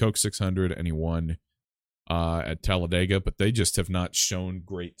 he won the Coke 600 and he won at Talladega, but they just have not shown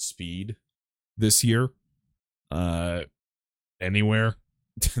great speed this year anywhere.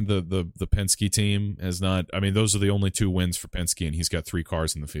 The Penske team has not. I mean, those are the only 2 wins for Penske, and he's got 3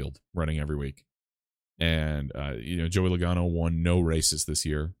 cars in the field running every week. And Joey Logano won no races this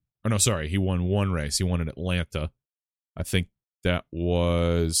year. Oh no, sorry, he won 1 race. He won in Atlanta. I think that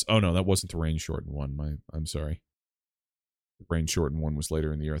was. Oh no, that wasn't the rain shortened one. I'm sorry. The rain shortened one was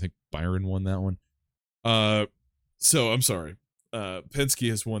later in the year. I think Byron won that one. So I'm sorry. Penske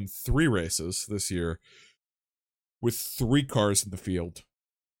has won 3 races this year with 3 cars in the field.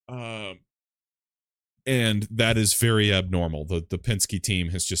 And that is very abnormal. The Penske team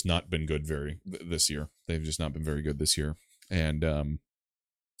has just not been good this year. They've just not been very good this year. And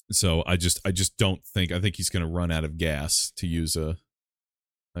so I just don't think. I think he's going to run out of gas, to use a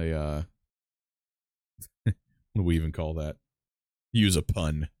what do we even call that? Use a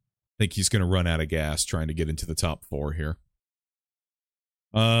pun. I think he's going to run out of gas trying to get into the top 4 here.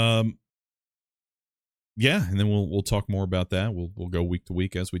 Yeah, and then we'll talk more about that. We'll go week to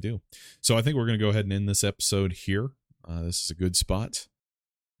week as we do. So I think we're going to go ahead and end this episode here. This is a good spot.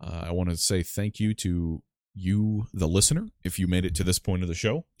 I want to say thank you to you, the listener, if you made it to this point of the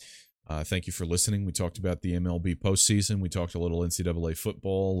show. Thank you for listening. We talked about the MLB postseason. We talked a little NCAA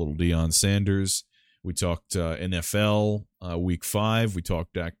football, a little Deion Sanders. We talked NFL week 5. We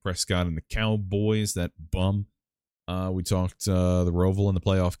talked Dak Prescott and the Cowboys, that bum. We talked the ROVAL and the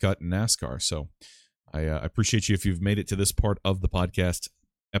playoff cut in NASCAR. So I appreciate you if you've made it to this part of the podcast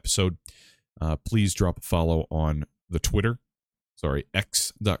episode. Please drop a follow on the Twitter.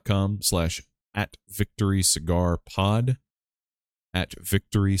 x.com/@VictoryCigarPod.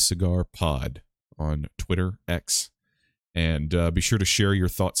 @VictoryCigarPod on Twitter, X. And be sure to share your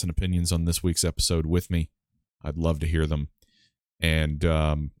thoughts and opinions on this week's episode with me. I'd love to hear them. And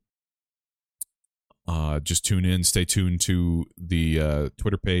just tune in. Stay tuned to the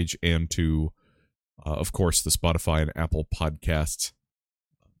Twitter page and to, of course, the Spotify and Apple Podcasts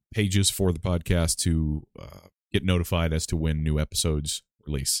pages for the podcast to get notified as to when new episodes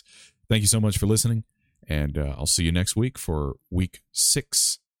release. Thank you so much for listening. And I'll see you next week for week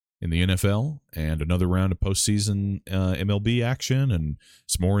 6 in the NFL and another round of postseason MLB action and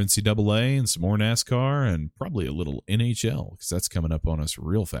some more NCAA and some more NASCAR and probably a little NHL because that's coming up on us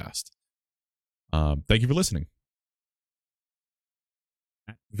real fast. Thank you for listening.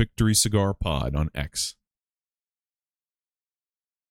 Victory Cigar Pod on X.